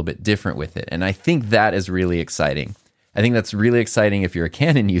and a little bit different with it. And I think that is really exciting. I think that's really exciting if you're a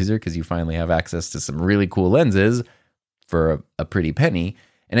Canon user, because you finally have access to some really cool lenses for a pretty penny.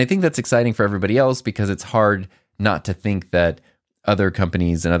 And I think that's exciting for everybody else, because it's hard not to think that other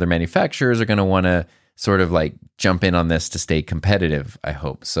companies and other manufacturers are going to want to sort of like jump in on this to stay competitive, I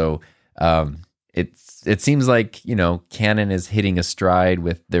hope. So it seems like, Canon is hitting a stride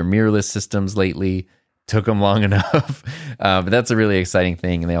with their mirrorless systems lately. Took them long enough, but that's a really exciting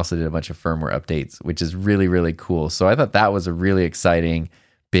thing. And they also did a bunch of firmware updates, which is really, really cool. So I thought that was a really exciting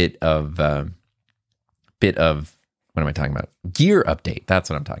bit of what am I talking about? Gear update. That's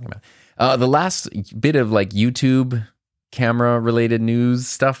what I'm talking about. The last bit of like YouTube camera related news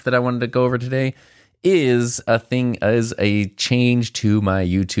stuff that I wanted to go over today is a change to my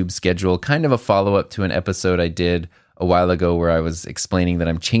YouTube schedule, kind of a follow-up to an episode I did a while ago where I was explaining that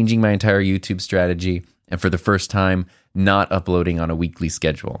I'm changing my entire YouTube strategy, and for the first time, not uploading on a weekly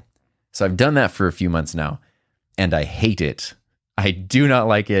schedule. So I've done that for a few months now, and I hate it. I do not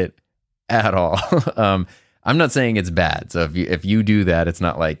like it at all. I'm not saying it's bad. So if you do that, it's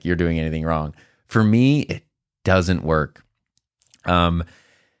not like you're doing anything wrong. For me, it doesn't work.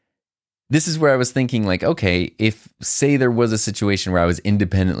 This is where I was thinking like, okay, if say there was a situation where I was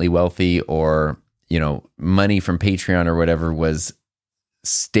independently wealthy, or money from Patreon or whatever was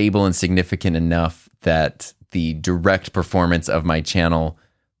stable and significant enough that the direct performance of my channel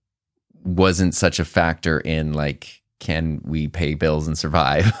wasn't such a factor in like, can we pay bills and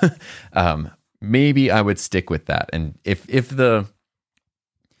survive? Maybe I would stick with that. And if I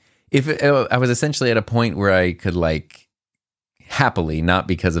was essentially at a point where I could like happily, not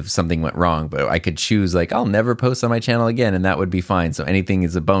because of something went wrong, but I could choose like, I'll never post on my channel again, and that would be fine. So anything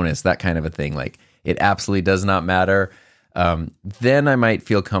is a bonus, that kind of a thing. Like, it absolutely does not matter. Then I might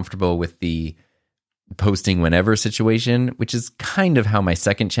feel comfortable with the posting whenever situation, which is kind of how my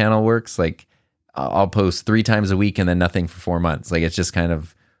second channel works. Like, I'll post 3 times a week and then nothing for 4 months. Like, it's just kind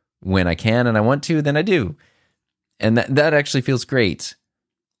of when I can and I want to, then I do. And that actually feels great.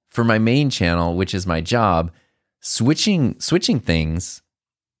 For my main channel, which is my job, switching things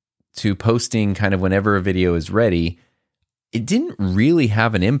to posting kind of whenever a video is ready, it didn't really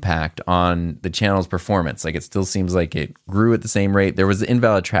have an impact on the channel's performance. Like, it still seems like it grew at the same rate. There was the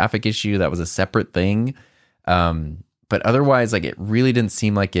invalid traffic issue. That was a separate thing. But otherwise, like, it really didn't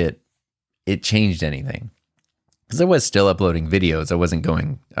seem like it changed anything. Because I was still uploading videos.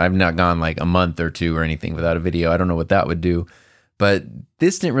 I've not gone like a month or 2 or anything without a video. I don't know what that would do. But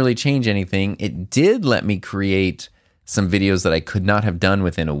this didn't really change anything. It did let me create some videos that I could not have done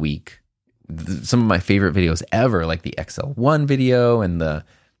within a week. Some of my favorite videos ever, like the XL1 video and the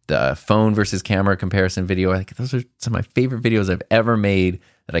phone versus camera comparison video. I think those are some of my favorite videos I've ever made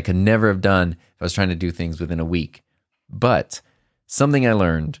that I could never have done if I was trying to do things within a week. But something I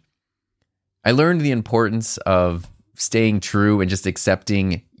learned the importance of staying true and just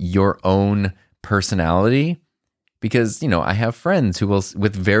accepting your own personality. Because, I have friends who will,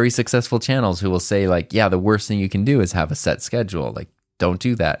 with very successful channels, who will say like, yeah, the worst thing you can do is have a set schedule. Like, don't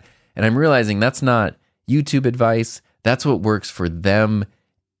do that. And I'm realizing that's not YouTube advice. That's what works for them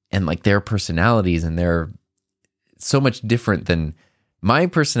and like their personalities. And they're so much different than my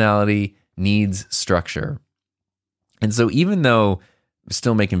personality needs structure. And so even though I'm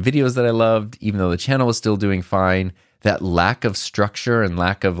still making videos that I loved, even though the channel was still doing fine, that lack of structure and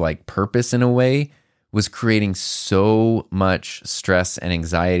lack of like purpose in a way was creating so much stress and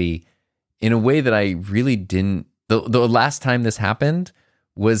anxiety in a way that I really didn't. The last time this happened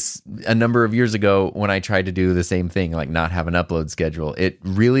was a number of years ago when I tried to do the same thing, like not have an upload schedule. It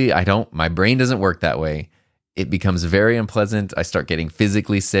really, my brain doesn't work that way. It becomes very unpleasant. I start getting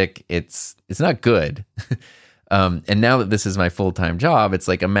physically sick. It's not good. And now that this is my full-time job, it's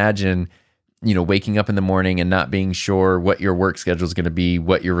like, imagine, waking up in the morning and not being sure what your work schedule is going to be,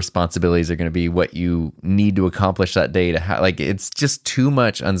 what your responsibilities are going to be, what you need to accomplish that day it's just too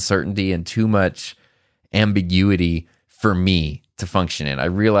much uncertainty and too much ambiguity for me to function in. I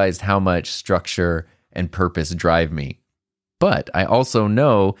realized how much structure and purpose drive me. But I also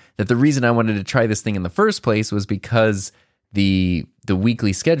know that the reason I wanted to try this thing in the first place was because the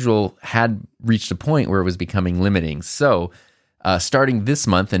weekly schedule had reached a point where it was becoming limiting. So starting this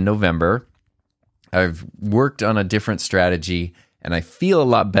month in November, I've worked on a different strategy and I feel a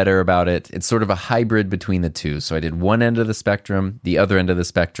lot better about it. It's sort of a hybrid between the two. So I did one end of the spectrum, the other end of the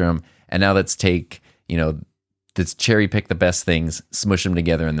spectrum, and now let's cherry pick the best things, smush them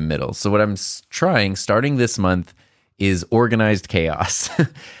together in the middle. So what I'm trying, starting this month, is organized chaos,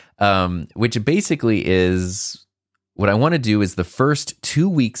 which basically is what I want to do is the first 2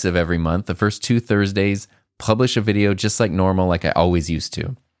 weeks of every month, the first 2 Thursdays, publish a video just like normal, like I always used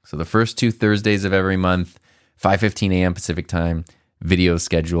to. So the first 2 Thursdays of every month, 5:15 a.m. Pacific time, video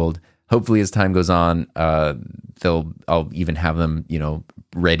scheduled. Hopefully, as time goes on, I'll even have them,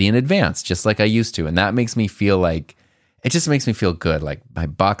 ready in advance, just like I used to. And that makes me feel like, it just makes me feel good. Like my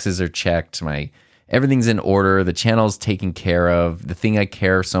boxes are checked, everything's in order, the channel's taken care of, the thing I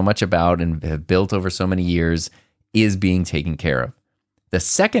care so much about and have built over so many years is being taken care of. The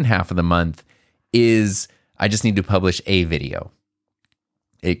second half of the month is I just need to publish a video.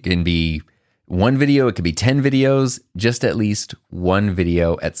 It can be one video, it could be 10 videos, just at least one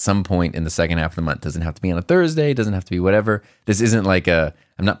video at some point in the second half of the month. Doesn't have to be on a Thursday, doesn't have to be whatever. This isn't like I'm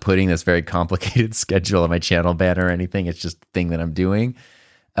not putting this very complicated schedule on my channel banner or anything. It's just a thing that I'm doing.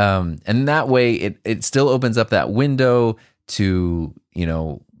 And that way it still opens up that window to,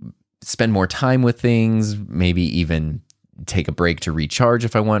 spend more time with things, maybe even take a break to recharge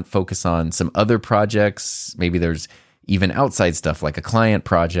if I want, focus on some other projects. Maybe there's even outside stuff like a client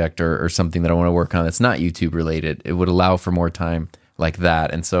project or something that I want to work on that's not YouTube related. It would allow for more time like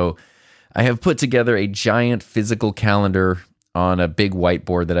that. And so I have put together a giant physical calendar on a big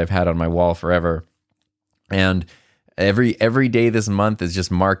whiteboard that I've had on my wall forever. And every day this month is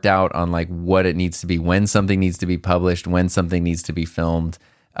just marked out on like what it needs to be, when something needs to be published, when something needs to be filmed.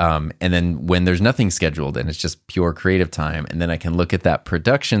 And then when there's nothing scheduled and it's just pure creative time. And then I can look at that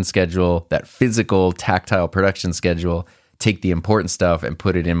production schedule, that physical tactile production schedule, take the important stuff and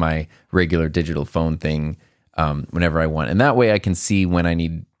put it in my regular digital phone thing whenever I want. And that way I can see when I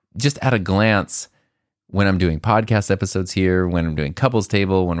need, just at a glance, when I'm doing podcast episodes here, when I'm doing Couples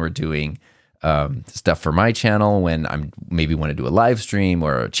Table, when we're doing stuff for my channel, when I'm maybe want to do a live stream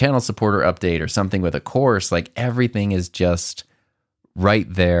or a channel supporter update or something with a course, like everything is just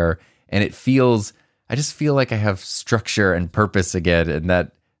right there. And I just feel like I have structure and purpose again. And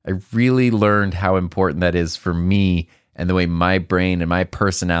that I really learned how important that is for me and the way my brain and my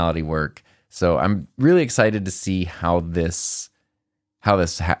personality work. So I'm really excited to see how this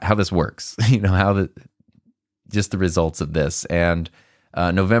works, just the results of this. And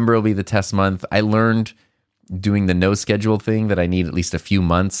November will be the test month. I learned doing the no schedule thing that I need at least a few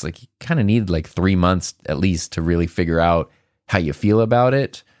months. Like you kind of need like 3 months at least to really figure out how you feel about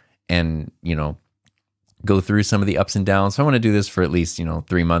it and, go through some of the ups and downs. So I want to do this for at least,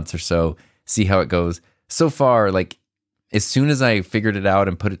 3 months or so, see how it goes. So far, like as soon as I figured it out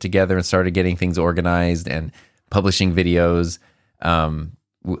and put it together and started getting things organized and publishing videos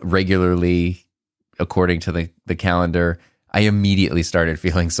regularly according to the calendar, I immediately started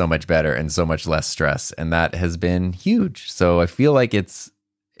feeling so much better and so much less stress. And that has been huge. So I feel like it's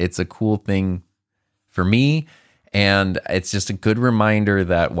a cool thing for me. And it's just a good reminder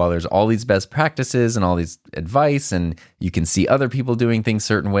that while there's all these best practices and all these advice and you can see other people doing things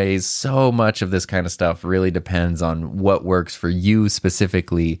certain ways, so much of this kind of stuff really depends on what works for you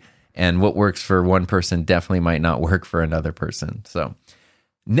specifically, and what works for one person definitely might not work for another person. So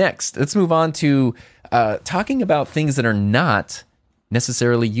next, let's move on to talking about things that are not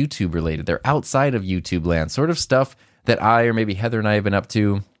necessarily YouTube related. They're outside of YouTube land, sort of stuff that I or maybe Heather and I have been up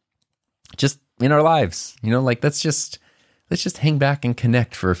to just in our lives. Let's just hang back and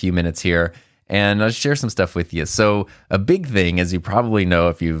connect for a few minutes here, and I'll share some stuff with you. So a big thing, as you probably know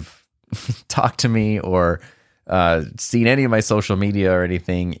if you've talked to me or seen any of my social media or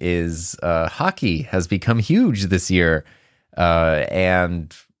anything, is hockey has become huge this year.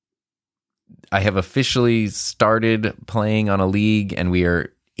 And I have officially started playing on a league, and we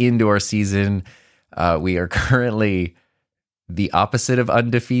are into our season. We are currently the opposite of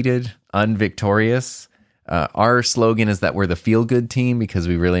undefeated, unvictorious. Our slogan is that we're the feel-good team because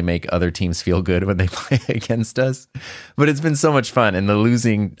we really make other teams feel good when they play against us. But it's been so much fun, and the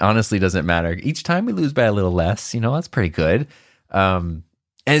losing honestly doesn't matter. Each time we lose by a little less, that's pretty good. And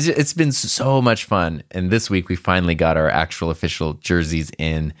it's been so much fun. And this week we finally got our actual official jerseys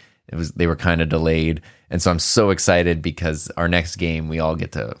in. They were kind of delayed. And so I'm so excited because our next game, we all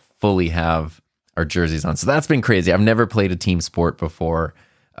get to fully have our jerseys on. So that's been crazy. I've never played a team sport before.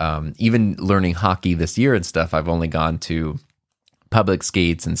 Even learning hockey this year and stuff, I've only gone to public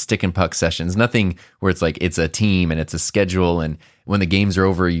skates and stick and puck sessions, nothing where it's like it's a team and it's a schedule. And when the games are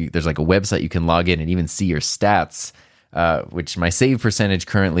over, there's like a website you can log in and even see your stats, which my save percentage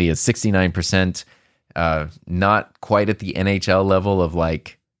currently is 69%, not quite at the NHL level of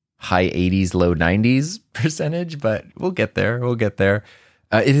like high 80s, low 90s percentage, but we'll get there.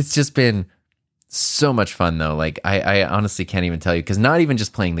 It's just been so much fun though. Like I honestly can't even tell you, because not even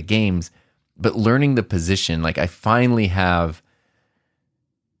just playing the games, but learning the position. Like I finally have,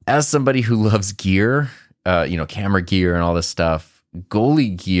 as somebody who loves gear camera gear and all this stuff,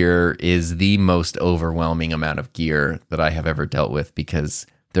 goalie gear is the most overwhelming amount of gear that I have ever dealt with because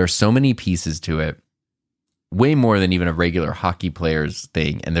there are so many pieces to it, way more than even a regular hockey player's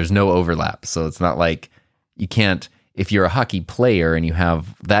thing, and there's no overlap. So it's not like you can't, if you're a hockey player and you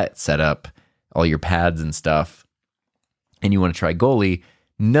have that set up, all your pads and stuff, and you want to try goalie,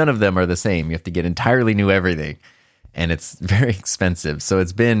 none of them are the same. You have to get entirely new everything, and it's very expensive. So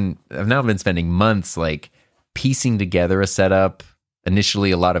I've now been spending months like piecing together a setup.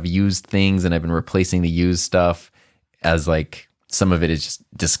 Initially, a lot of used things, and I've been replacing the used stuff as like some of it is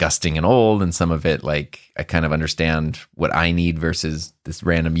just disgusting and old, and some of it like I kind of understand what I need versus this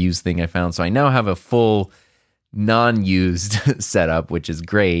random used thing I found. So I now have a full non-used setup, which is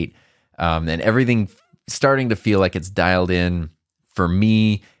great, and everything starting to feel like it's dialed in for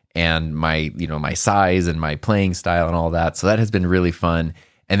me and my size and my playing style and all that. So that has been really fun.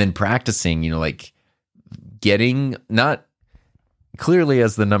 And then practicing, like getting not clearly,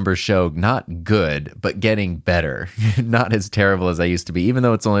 as the numbers show, not good, but getting better. Not as terrible as I used to be, even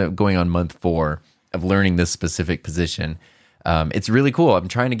though it's only going on month 4 of learning this specific position. It's really cool. I'm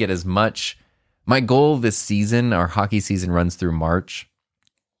trying to get as much. My goal this season, our hockey season runs through March,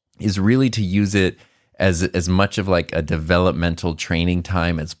 is really to use it as much of like a developmental training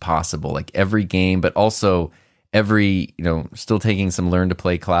time as possible, like every game, but also every, still taking some learn to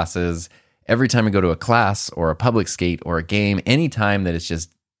play classes. Every time I go to a class or a public skate or a game, any time that it's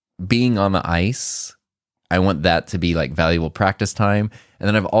just being on the ice, I want that to be like valuable practice time. And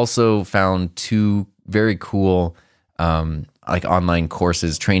then I've also found 2 very cool like online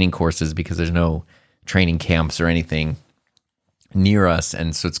courses, training courses, because there's no training camps or anything near us.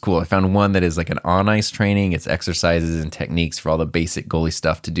 And so it's cool. I found one that is like an on ice training. It's exercises and techniques for all the basic goalie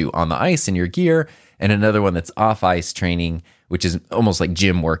stuff to do on the ice in your gear. And another one that's off ice training, which is almost like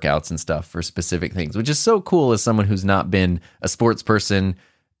gym workouts and stuff for specific things, which is so cool as someone who's not been a sports person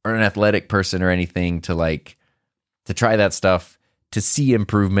or an athletic person or anything to try that stuff, to see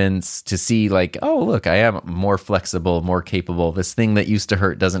improvements, to see like, oh, look, I am more flexible, more capable. This thing that used to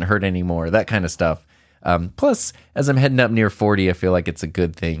hurt doesn't hurt anymore, that kind of stuff. Plus, as I'm heading up near 40, I feel like it's a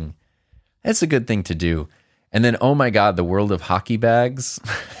good thing. It's a good thing to do. And then, oh my God, the world of hockey bags.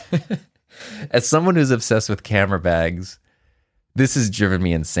 As someone who's obsessed with camera bags, this has driven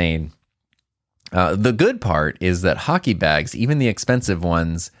me insane. The good part is that hockey bags, even the expensive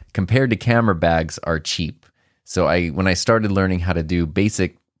ones, compared to camera bags, are cheap. So when I started learning how to do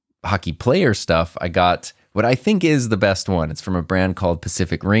basic hockey player stuff, I got what I think is the best one. It's from a brand called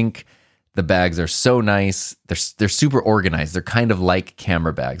Pacific Rink. The bags are so nice. They're super organized. They're kind of like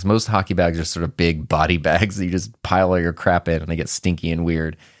camera bags. Most hockey bags are sort of big body bags that you just pile all your crap in and they get stinky and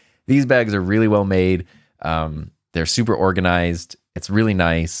weird. These bags are really well made. They're super organized. It's really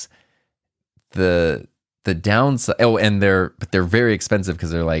nice. The downside, they're very expensive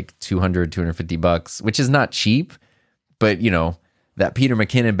because they're like $250, which is not cheap, but that Peter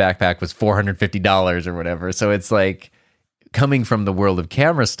McKinnon backpack was $450 or whatever. So it's like, coming from the world of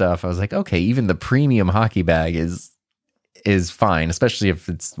camera stuff, I was like, okay, even the premium hockey bag is fine, especially if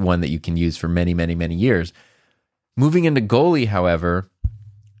it's one that you can use for many, many, many years. Moving into goalie, however,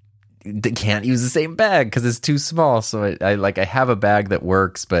 they can't use the same bag because it's too small. So I have a bag that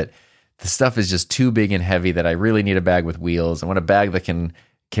works, but the stuff is just too big and heavy that I really need a bag with wheels. I want a bag that can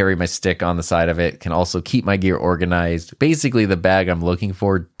carry my stick on the side of it, can also keep my gear organized. Basically, the bag I'm looking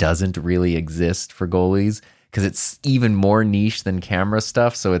for doesn't really exist for goalies, because it's even more niche than camera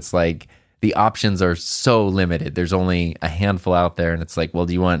stuff. So it's like the options are so limited. There's only a handful out there. And it's like, well,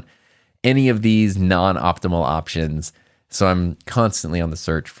 do you want any of these non-optimal options? So I'm constantly on the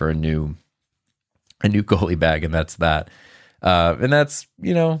search for a new goalie bag. And that's that. And that's,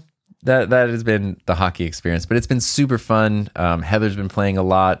 that has been the hockey experience, but it's been super fun. Heather's been playing a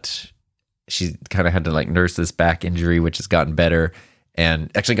lot. She kind of had to like nurse this back injury, which has gotten better, and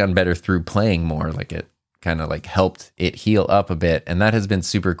actually gotten better through playing more. Like it kind of like helped it heal up a bit. And that has been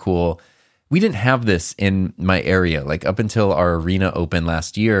super cool. We didn't have this in my area. Like up until our arena opened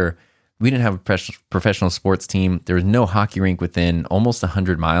last year, we didn't have a professional sports team. There was no hockey rink within almost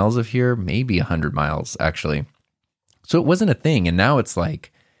 100 miles of here, maybe 100 miles actually. So it wasn't a thing. And now it's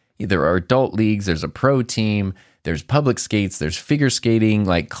like, there are adult leagues, there's a pro team, there's public skates, there's figure skating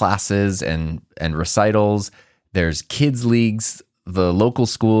like classes and recitals, there's kids leagues. The local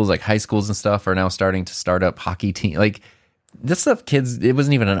schools, like high schools and stuff, are now starting to start up hockey team. Like this stuff, kids, it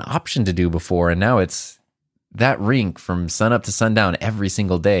wasn't even an option to do before. And now it's that rink from sun up to sundown every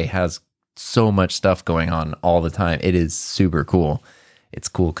single day has so much stuff going on all the time. It is super cool. It's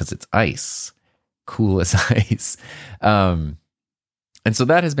cool because it's ice. Cool as ice. And so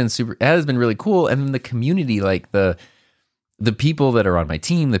that has been really cool. And then the community, like the people that are on my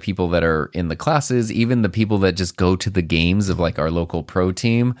team, the people that are in the classes, even the people that just go to the games of like our local pro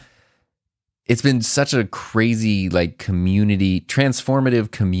team, it's been such a crazy, like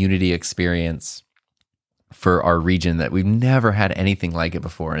transformative community experience for our region that we've never had anything like it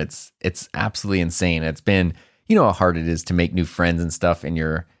before. And it's absolutely insane. It's been, how hard it is to make new friends and stuff in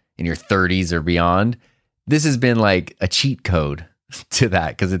your 30s or beyond. This has been like a cheat code to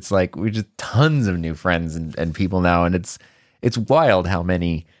that, because it's like we just tons of new friends and people now, and it's wild how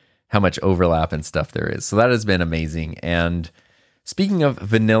much overlap and stuff there is. So that has been amazing. And speaking of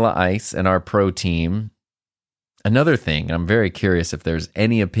Vanilla Ice and our pro team, another thing, I'm very curious if there's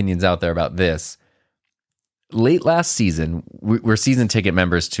any opinions out there about this. Late last season, we're season ticket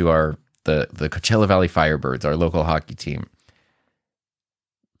members to the Coachella Valley Firebirds, our local hockey team.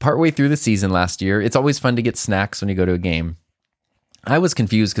 Partway through the season last year, it's always fun to get snacks when you go to a game. I was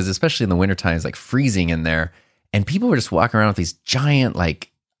confused because especially in the wintertime, it's like freezing in there, and people were just walking around with these giant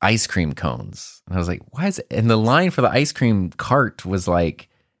like ice cream cones. And I was like, why is it? And the line for the ice cream cart was like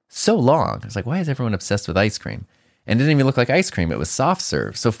so long. I was like, why is everyone obsessed with ice cream? And it didn't even look like ice cream. It was soft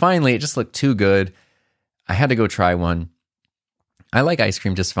serve. So finally, it just looked too good. I had to go try one. I like ice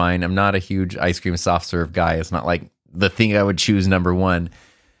cream just fine. I'm not a huge ice cream soft serve guy. It's not like the thing I would choose number one.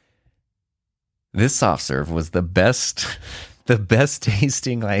 This soft serve was the best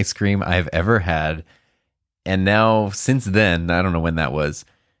tasting ice cream I've ever had. And now, since then, I don't know when that was,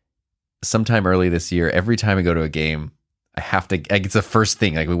 sometime early this year, every time I go to a game, I have to, like, it's the first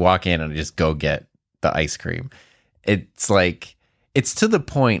thing, like we walk in and I just go get the ice cream. It's like, it's to the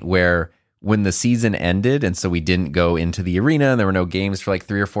point where when the season ended, and so we didn't go into the arena and there were no games for like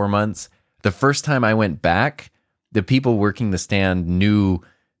 3 or 4 months, the first time I went back, the people working the stand knew.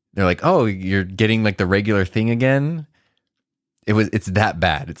 They're like, oh, you're getting like the regular thing again. It's that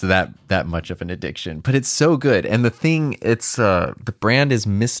bad. It's that much of an addiction, but it's so good. And the thing, the brand is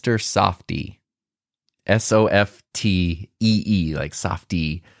Mr. Softee, Softee, like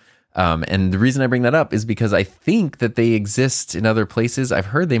Softee. And the reason I bring that up is because I think that they exist in other places. I've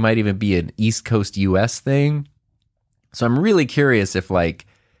heard they might even be an East Coast US thing. So I'm really curious if because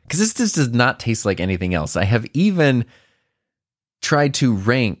this just does not taste like anything else. I have even tried to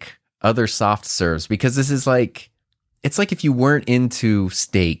rank other soft serves, because this is like, it's like if you weren't into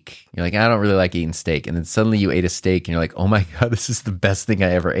steak, you're like, I don't really like eating steak. And then suddenly you ate a steak and you're like, oh my God, this is the best thing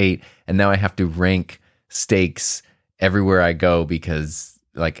I ever ate. And now I have to rank steaks everywhere I go because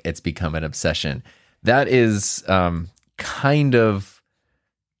like it's become an obsession. That is kind of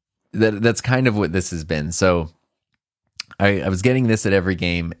what this has been. So I was getting this at every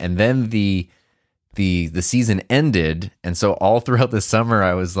game, and then the season ended, and so all throughout the summer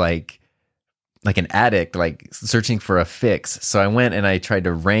I was like an addict, like searching for a fix. So I went and I tried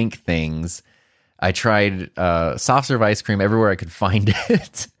to rank things. I tried soft serve ice cream everywhere I could find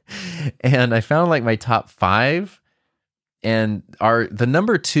it, and I found like my top 5. And the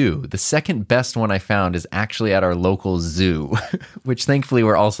number 2, the second best one I found, is actually at our local zoo, which thankfully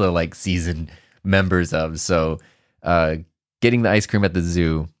we're also like season members of. So getting the ice cream at the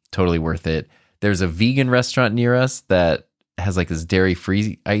zoo, totally worth it. There's a vegan restaurant near us that has like this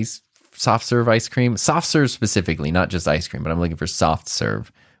dairy-free soft serve ice cream. Soft serve specifically, not just ice cream, but I'm looking for soft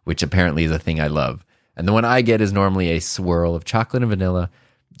serve, which apparently is a thing I love. And the one I get is normally a swirl of chocolate and vanilla,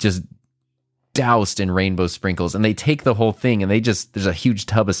 just doused in rainbow sprinkles. And they take the whole thing and there's a huge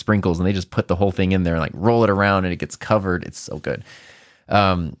tub of sprinkles and they just put the whole thing in there and like roll it around and it gets covered. It's so good.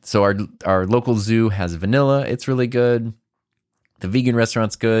 So our local zoo has vanilla. It's really good. The vegan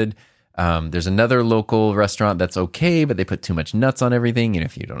restaurant's good. There's another local restaurant that's okay, but they put too much nuts on everything. And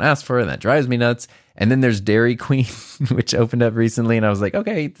if you don't ask for it, that drives me nuts. And then there's Dairy Queen, which opened up recently. And I was like,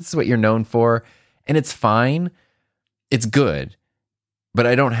 okay, this is what you're known for. And it's fine. It's good. But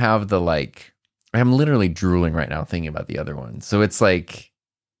I don't have I'm literally drooling right now thinking about the other one. So it's like,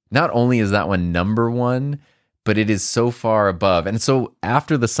 not only is that one number 1, but it is so far above. And so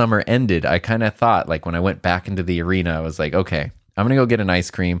after the summer ended, I kind of thought, like when I went back into the arena, I was like, okay, I'm going to go get an ice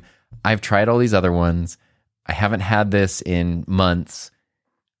cream. I've tried all these other ones. I haven't had this in months.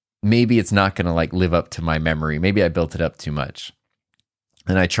 Maybe it's not going to like live up to my memory. Maybe I built it up too much.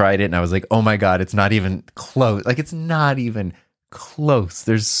 And I tried it and I was like, oh my God, it's not even close. Like it's not even close.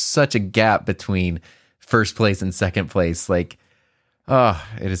 There's such a gap between first place and second place. Like, oh,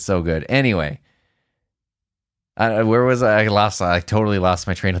 it is so good. Anyway, where was I? I totally lost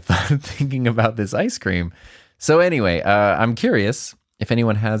my train of thought thinking about this ice cream. So anyway, I'm curious if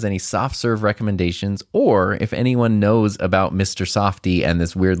anyone has any soft serve recommendations, or if anyone knows about Mr. Softee and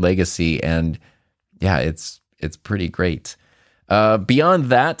this weird legacy. And yeah, it's pretty great. Beyond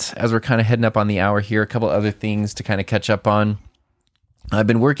that, as we're kind of heading up on the hour here, a couple other things to kind of catch up on. I've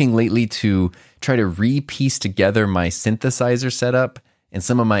been working lately to try to re-piece together my synthesizer setup. And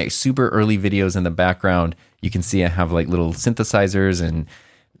some of my super early videos in the background, you can see I have like little synthesizers and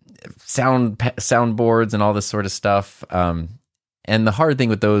soundboards and all this sort of stuff. And the hard thing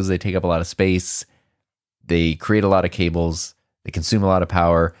with those, they take up a lot of space. They create a lot of cables. They consume a lot of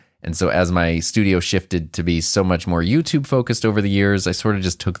power. And so as my studio shifted to be so much more YouTube focused over the years, I sort of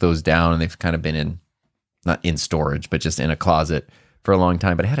just took those down, and they've kind of been not in storage, but just in a closet for a long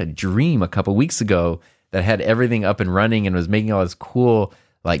time. But I had a dream a couple weeks ago that had everything up and running and was making all this cool,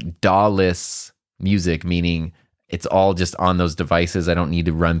 like DAW-less music, meaning it's all just on those devices. I don't need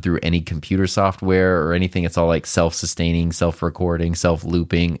to run through any computer software or anything. It's all like self-sustaining, self-recording,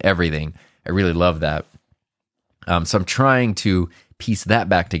 self-looping, everything. I really love that. So I'm trying to piece that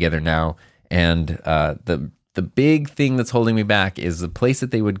back together now. And the big thing that's holding me back is the place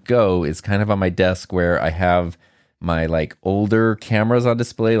that they would go is kind of on my desk, where I have my like older cameras on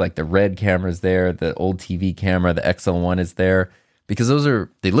display, like the red camera's there, the old TV camera, the XL1 is there, because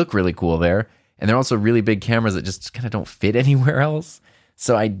they look really cool there. And they're also really big cameras that just kind of don't fit anywhere else.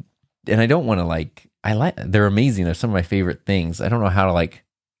 So I don't want to they're amazing. They're some of my favorite things. I don't know how to like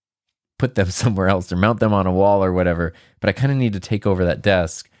put them somewhere else or mount them on a wall or whatever, but I kind of need to take over that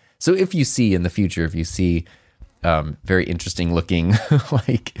desk. So if you see in the future, very interesting looking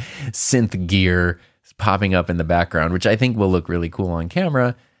like synth gear popping up in the background, which I think will look really cool on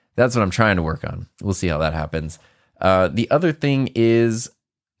camera, that's what I'm trying to work on. We'll see how that happens. The other thing is,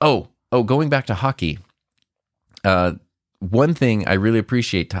 going back to hockey. One thing I really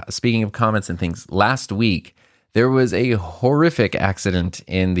appreciate, speaking of comments and things, last week, there was a horrific accident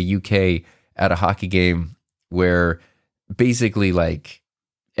in the UK at a hockey game where basically like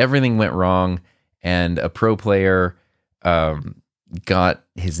everything went wrong, and a pro player got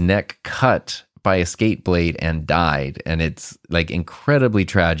his neck cut by a skate blade and died. And it's like incredibly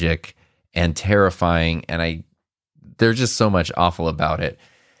tragic and terrifying. And there's just so much awful about it.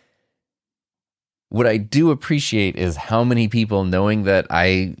 What I do appreciate is how many people, knowing that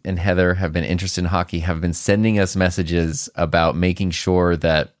I and Heather have been interested in hockey, have been sending us messages about making sure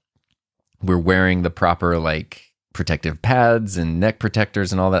that we're wearing the proper like protective pads and neck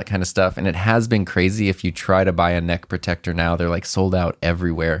protectors and all that kind of stuff. And it has been crazy. If you try to buy a neck protector now, they're like sold out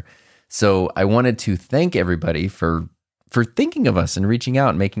everywhere. So I wanted to thank everybody for thinking of us and reaching out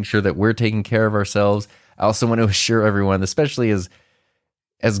and making sure that we're taking care of ourselves. I also want to assure everyone, especially as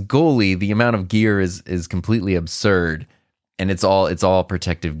goalie, the amount of gear is completely absurd, and it's all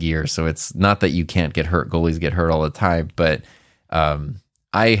protective gear. So it's not that you can't get hurt. Goalies get hurt all the time, but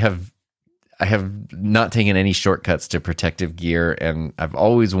I have not taken any shortcuts to protective gear, and I've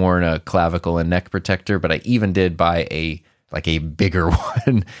always worn a clavicle and neck protector, but I even did buy a bigger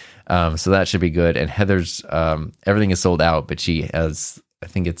one. So that should be good. And Heather's, everything is sold out, but she has, I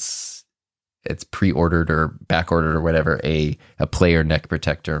think it's pre-ordered or back-ordered or whatever, a player neck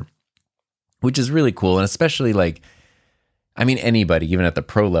protector, which is really cool. And especially like, I mean, anybody, even at the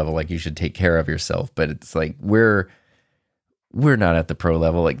pro level, like you should take care of yourself, but it's like, we're not at the pro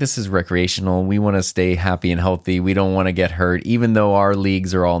level. Like, this is recreational. We want to stay happy and healthy. We don't want to get hurt, even though our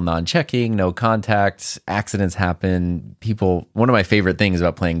leagues are all non-checking, no contact, accidents happen. One of my favorite things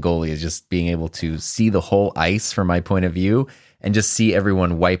about playing goalie is just being able to see the whole ice from my point of view and just see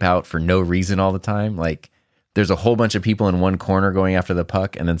everyone wipe out for no reason all the time. Like, there's a whole bunch of people in one corner going after the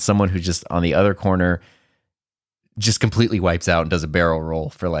puck, and then someone who's just on the other corner just completely wipes out and does a barrel roll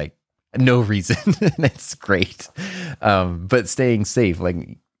for like no reason. It's great. But staying safe,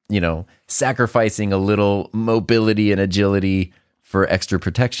 like, sacrificing a little mobility and agility for extra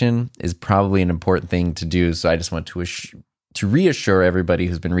protection is probably an important thing to do. So I just want to reassure everybody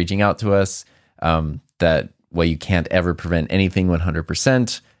who's been reaching out to us that while you can't ever prevent anything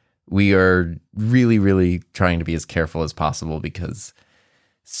 100%, we are really, really trying to be as careful as possible, because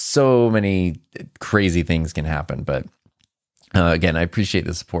so many crazy things can happen. But again, I appreciate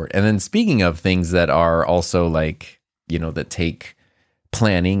the support. And then speaking of things that are also like, that take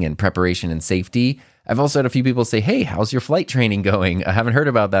planning and preparation and safety, I've also had a few people say, hey, how's your flight training going? I haven't heard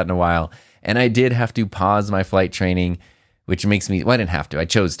about that in a while. And I did have to pause my flight training, which makes me, I didn't have to. I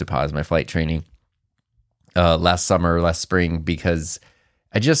chose to pause my flight training last spring, because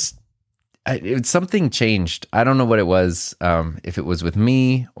something changed. I don't know what it was, if it was with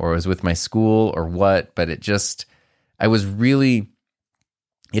me or it was with my school or what, but it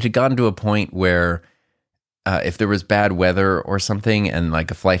had gotten to a point where if there was bad weather or something and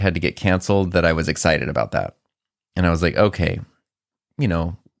like a flight had to get canceled, that I was excited about that. And I was like, okay,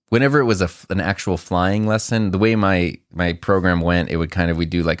 whenever it was an actual flying lesson, the way my program went, it would we'd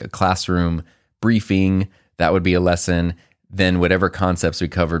do like a classroom briefing. That would be a lesson. Then whatever concepts we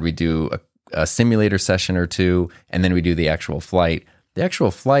covered, we do a simulator session or two, and then we do the actual flight. The actual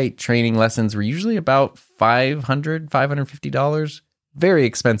flight training lessons were usually about $550, very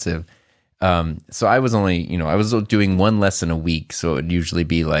expensive. So I was only, I was doing one lesson a week. So it would usually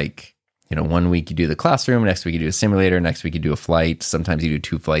be like, 1 week you do the classroom, next week you do a simulator, next week you do a flight. Sometimes you do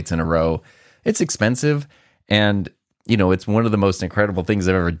 2 flights in a row. It's expensive. And, it's one of the most incredible things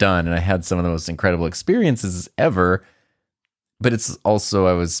I've ever done. And I had some of the most incredible experiences ever. But it's also,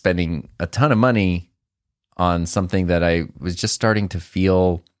 I was spending a ton of money on something that I was just starting to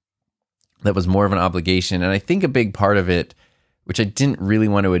feel that was more of an obligation. And I think a big part of it, which I didn't really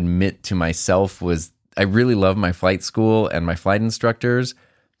want to admit to myself, was I really love my flight school and my flight instructors.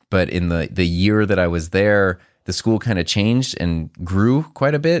 But in the year that I was there, the school kind of changed and grew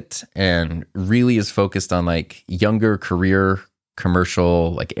quite a bit and really is focused on like younger career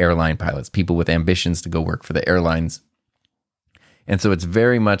commercial, like airline pilots, people with ambitions to go work for the airlines. And so it's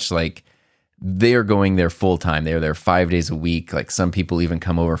very much like they're going there full time. They're there 5 days a week. Like some people even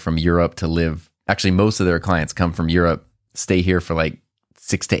come over from Europe to live. Actually, most of their clients come from Europe, stay here for like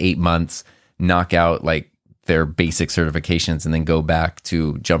 6 to 8 months, knock out like their basic certifications, and then go back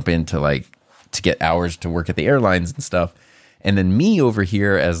to jump into like to get hours to work at the airlines and stuff. And then me over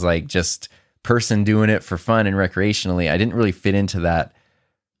here as like just person doing it for fun and recreationally, I didn't really fit into that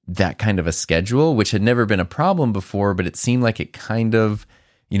kind of a schedule, which had never been a problem before, but it seemed like it kind of,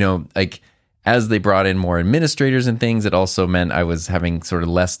 like as they brought in more administrators and things, it also meant I was having sort of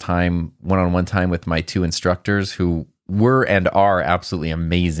less time, one-on-one time with my 2 instructors who were and are absolutely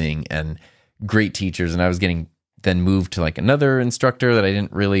amazing and great teachers. And I was getting then moved to like another instructor that I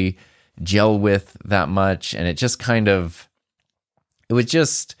didn't really gel with that much. And it just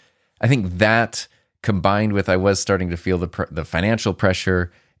I think that combined with I was starting to feel the financial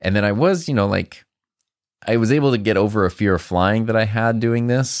pressure. And then I was, I was able to get over a fear of flying that I had doing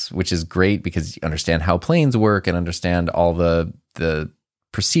this, which is great because you understand how planes work and understand all the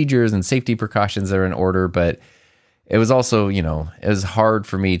procedures and safety precautions that are in order. But it was also, it was hard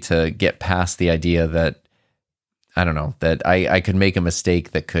for me to get past the idea that, I don't know, that I could make a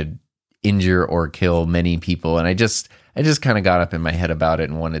mistake that could injure or kill many people. And I just kind of got up in my head about it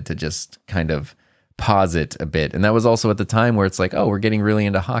and wanted to just kind of pause it a bit. And that was also at the time where it's like, oh, we're getting really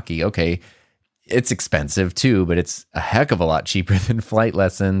into hockey. Okay, it's expensive too, but it's a heck of a lot cheaper than flight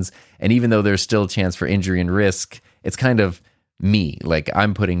lessons. And even though there's still a chance for injury and risk, it's kind of me. Like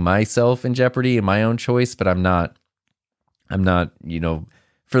I'm putting myself in jeopardy in my own choice, but I'm not,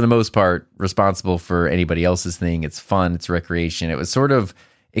 for the most part, responsible for anybody else's thing. It's fun. It's recreation.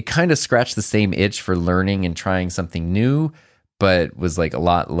 It kind of scratched the same itch for learning and trying something new, but was like a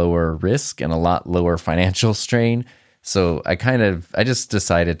lot lower risk and a lot lower financial strain. So I just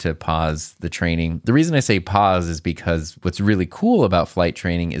decided to pause the training. The reason I say pause is because what's really cool about flight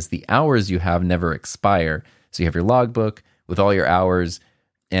training is the hours you have never expire. So you have your logbook with all your hours.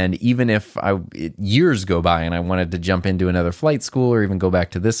 And even if years go by and I wanted to jump into another flight school or even go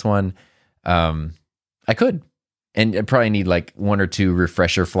back to this one, I could. And I probably need like 1 or 2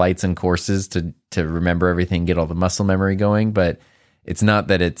 refresher flights and courses to remember everything, get all the muscle memory going. But it's not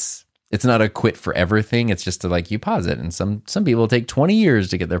that it's not a quit forever thing. It's just to like you pause it. And some people take 20 years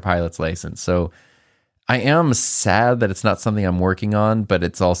to get their pilot's license. So I am sad that it's not something I'm working on, but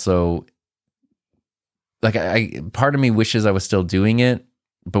it's also like part of me wishes I was still doing it.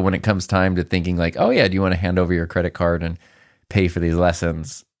 But when it comes time to thinking like, oh yeah, do you want to hand over your credit card and pay for these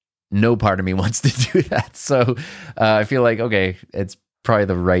lessons? No part of me wants to do that. So I feel like, okay, it's probably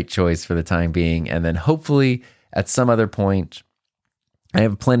the right choice for the time being. And then hopefully at some other point, I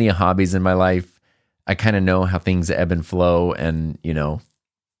have plenty of hobbies in my life. I kind of know how things ebb and flow. And,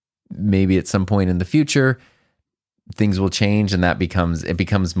 maybe at some point in the future, things will change and it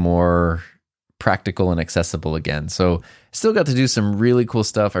becomes more practical and accessible again. So still got to do some really cool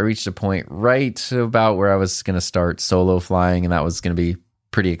stuff. I reached a point right about where I was going to start solo flying, and that was going to be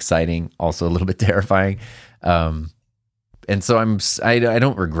pretty exciting, also a little bit terrifying. And so I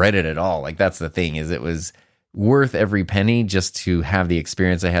don't regret it at all. Like that's the thing, is it was worth every penny just to have the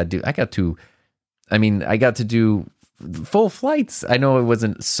experience I had. I got to do full flights. I know it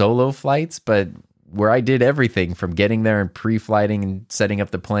wasn't solo flights, but where I did everything from getting there and pre-flighting and setting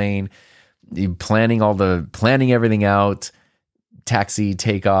up the plane, planning everything out, taxi,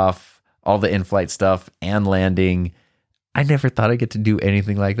 takeoff, all the in-flight stuff, and landing. I never thought I'd get to do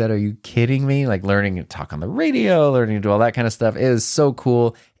anything like that. Are you kidding me? Like learning to talk on the radio, learning to do all that kind of stuff. It is so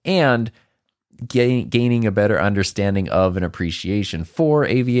cool. And gaining a better understanding of and appreciation for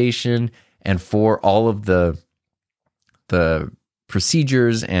aviation and for all of the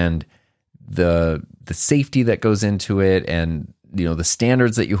procedures and the safety that goes into it, and the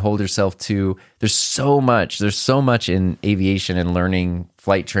standards that you hold yourself to. There's so much in aviation and learning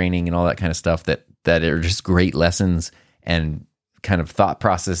flight training and all that kind of stuff that are just great lessons and kind of thought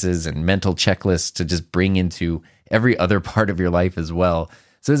processes and mental checklists to just bring into every other part of your life as well.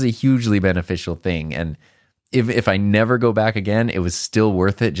 So it's a hugely beneficial thing. And if I never go back again, it was still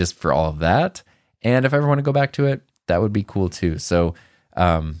worth it just for all of that. And if I ever want to go back to it, that would be cool too. So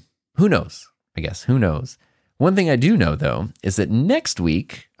who knows? I guess, who knows? One thing I do know, though, is that next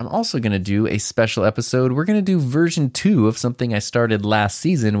week, I'm also going to do a special episode. We're going to do version 2 of something I started last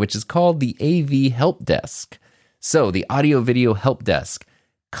season, which is called the AV Help Desk. So the audio video help desk,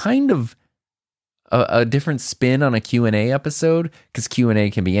 kind of a different spin on a Q&A episode, because Q&A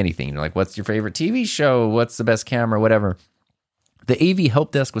can be anything. Like, what's your favorite TV show? What's the best camera? Whatever. The AV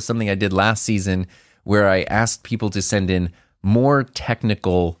Help Desk was something I did last season where I asked people to send in more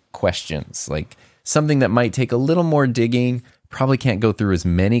technical questions, like something that might take a little more digging. Probably can't go through as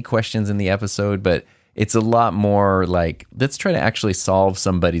many questions in the episode, but it's a lot more like, let's try to actually solve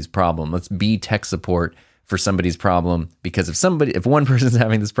somebody's problem. Let's be tech support for somebody's problem, because if one person's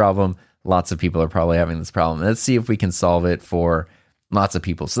having this problem, lots of people are probably having this problem. Let's see if we can solve it for lots of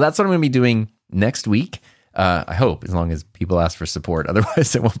people. So that's what I'm going to be doing next week. I hope, as long as people ask for support.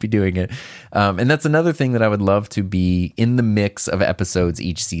 Otherwise, I won't be doing it. And that's another thing that I would love to be in the mix of episodes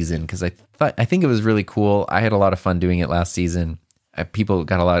each season, because I think it was really cool. I had a lot of fun doing it last season. People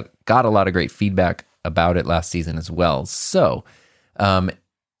got a lot of great feedback about it last season as well. So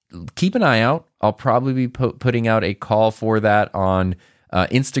keep an eye out. I'll probably be putting out a call for that on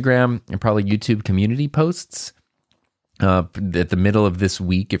Instagram and probably YouTube community posts at the middle of this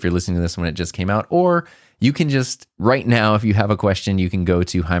week, if you're listening to this when it just came out. Or you can just, right now, if you have a question, you can go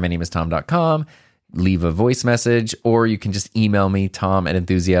to HiMyNameIsTom.com, leave a voice message, or you can just email me,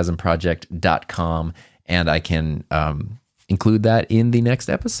 tom@enthusiasmproject.com, and I can include that in the next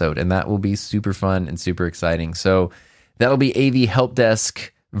episode, and that will be super fun and super exciting. So that'll be AV Help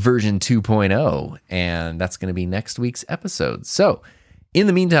Desk version 2.0, and that's going to be next week's episode. So in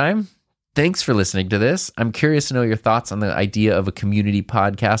the meantime, thanks for listening to this. I'm curious to know your thoughts on the idea of a community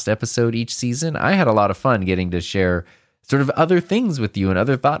podcast episode each season. I had a lot of fun getting to share sort of other things with you and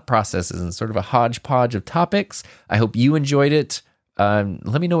other thought processes and sort of a hodgepodge of topics. I hope you enjoyed it.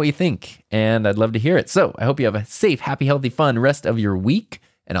 Let me know what you think, and I'd love to hear it. So I hope you have a safe, happy, healthy, fun rest of your week,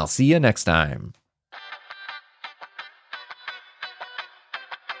 and I'll see you next time.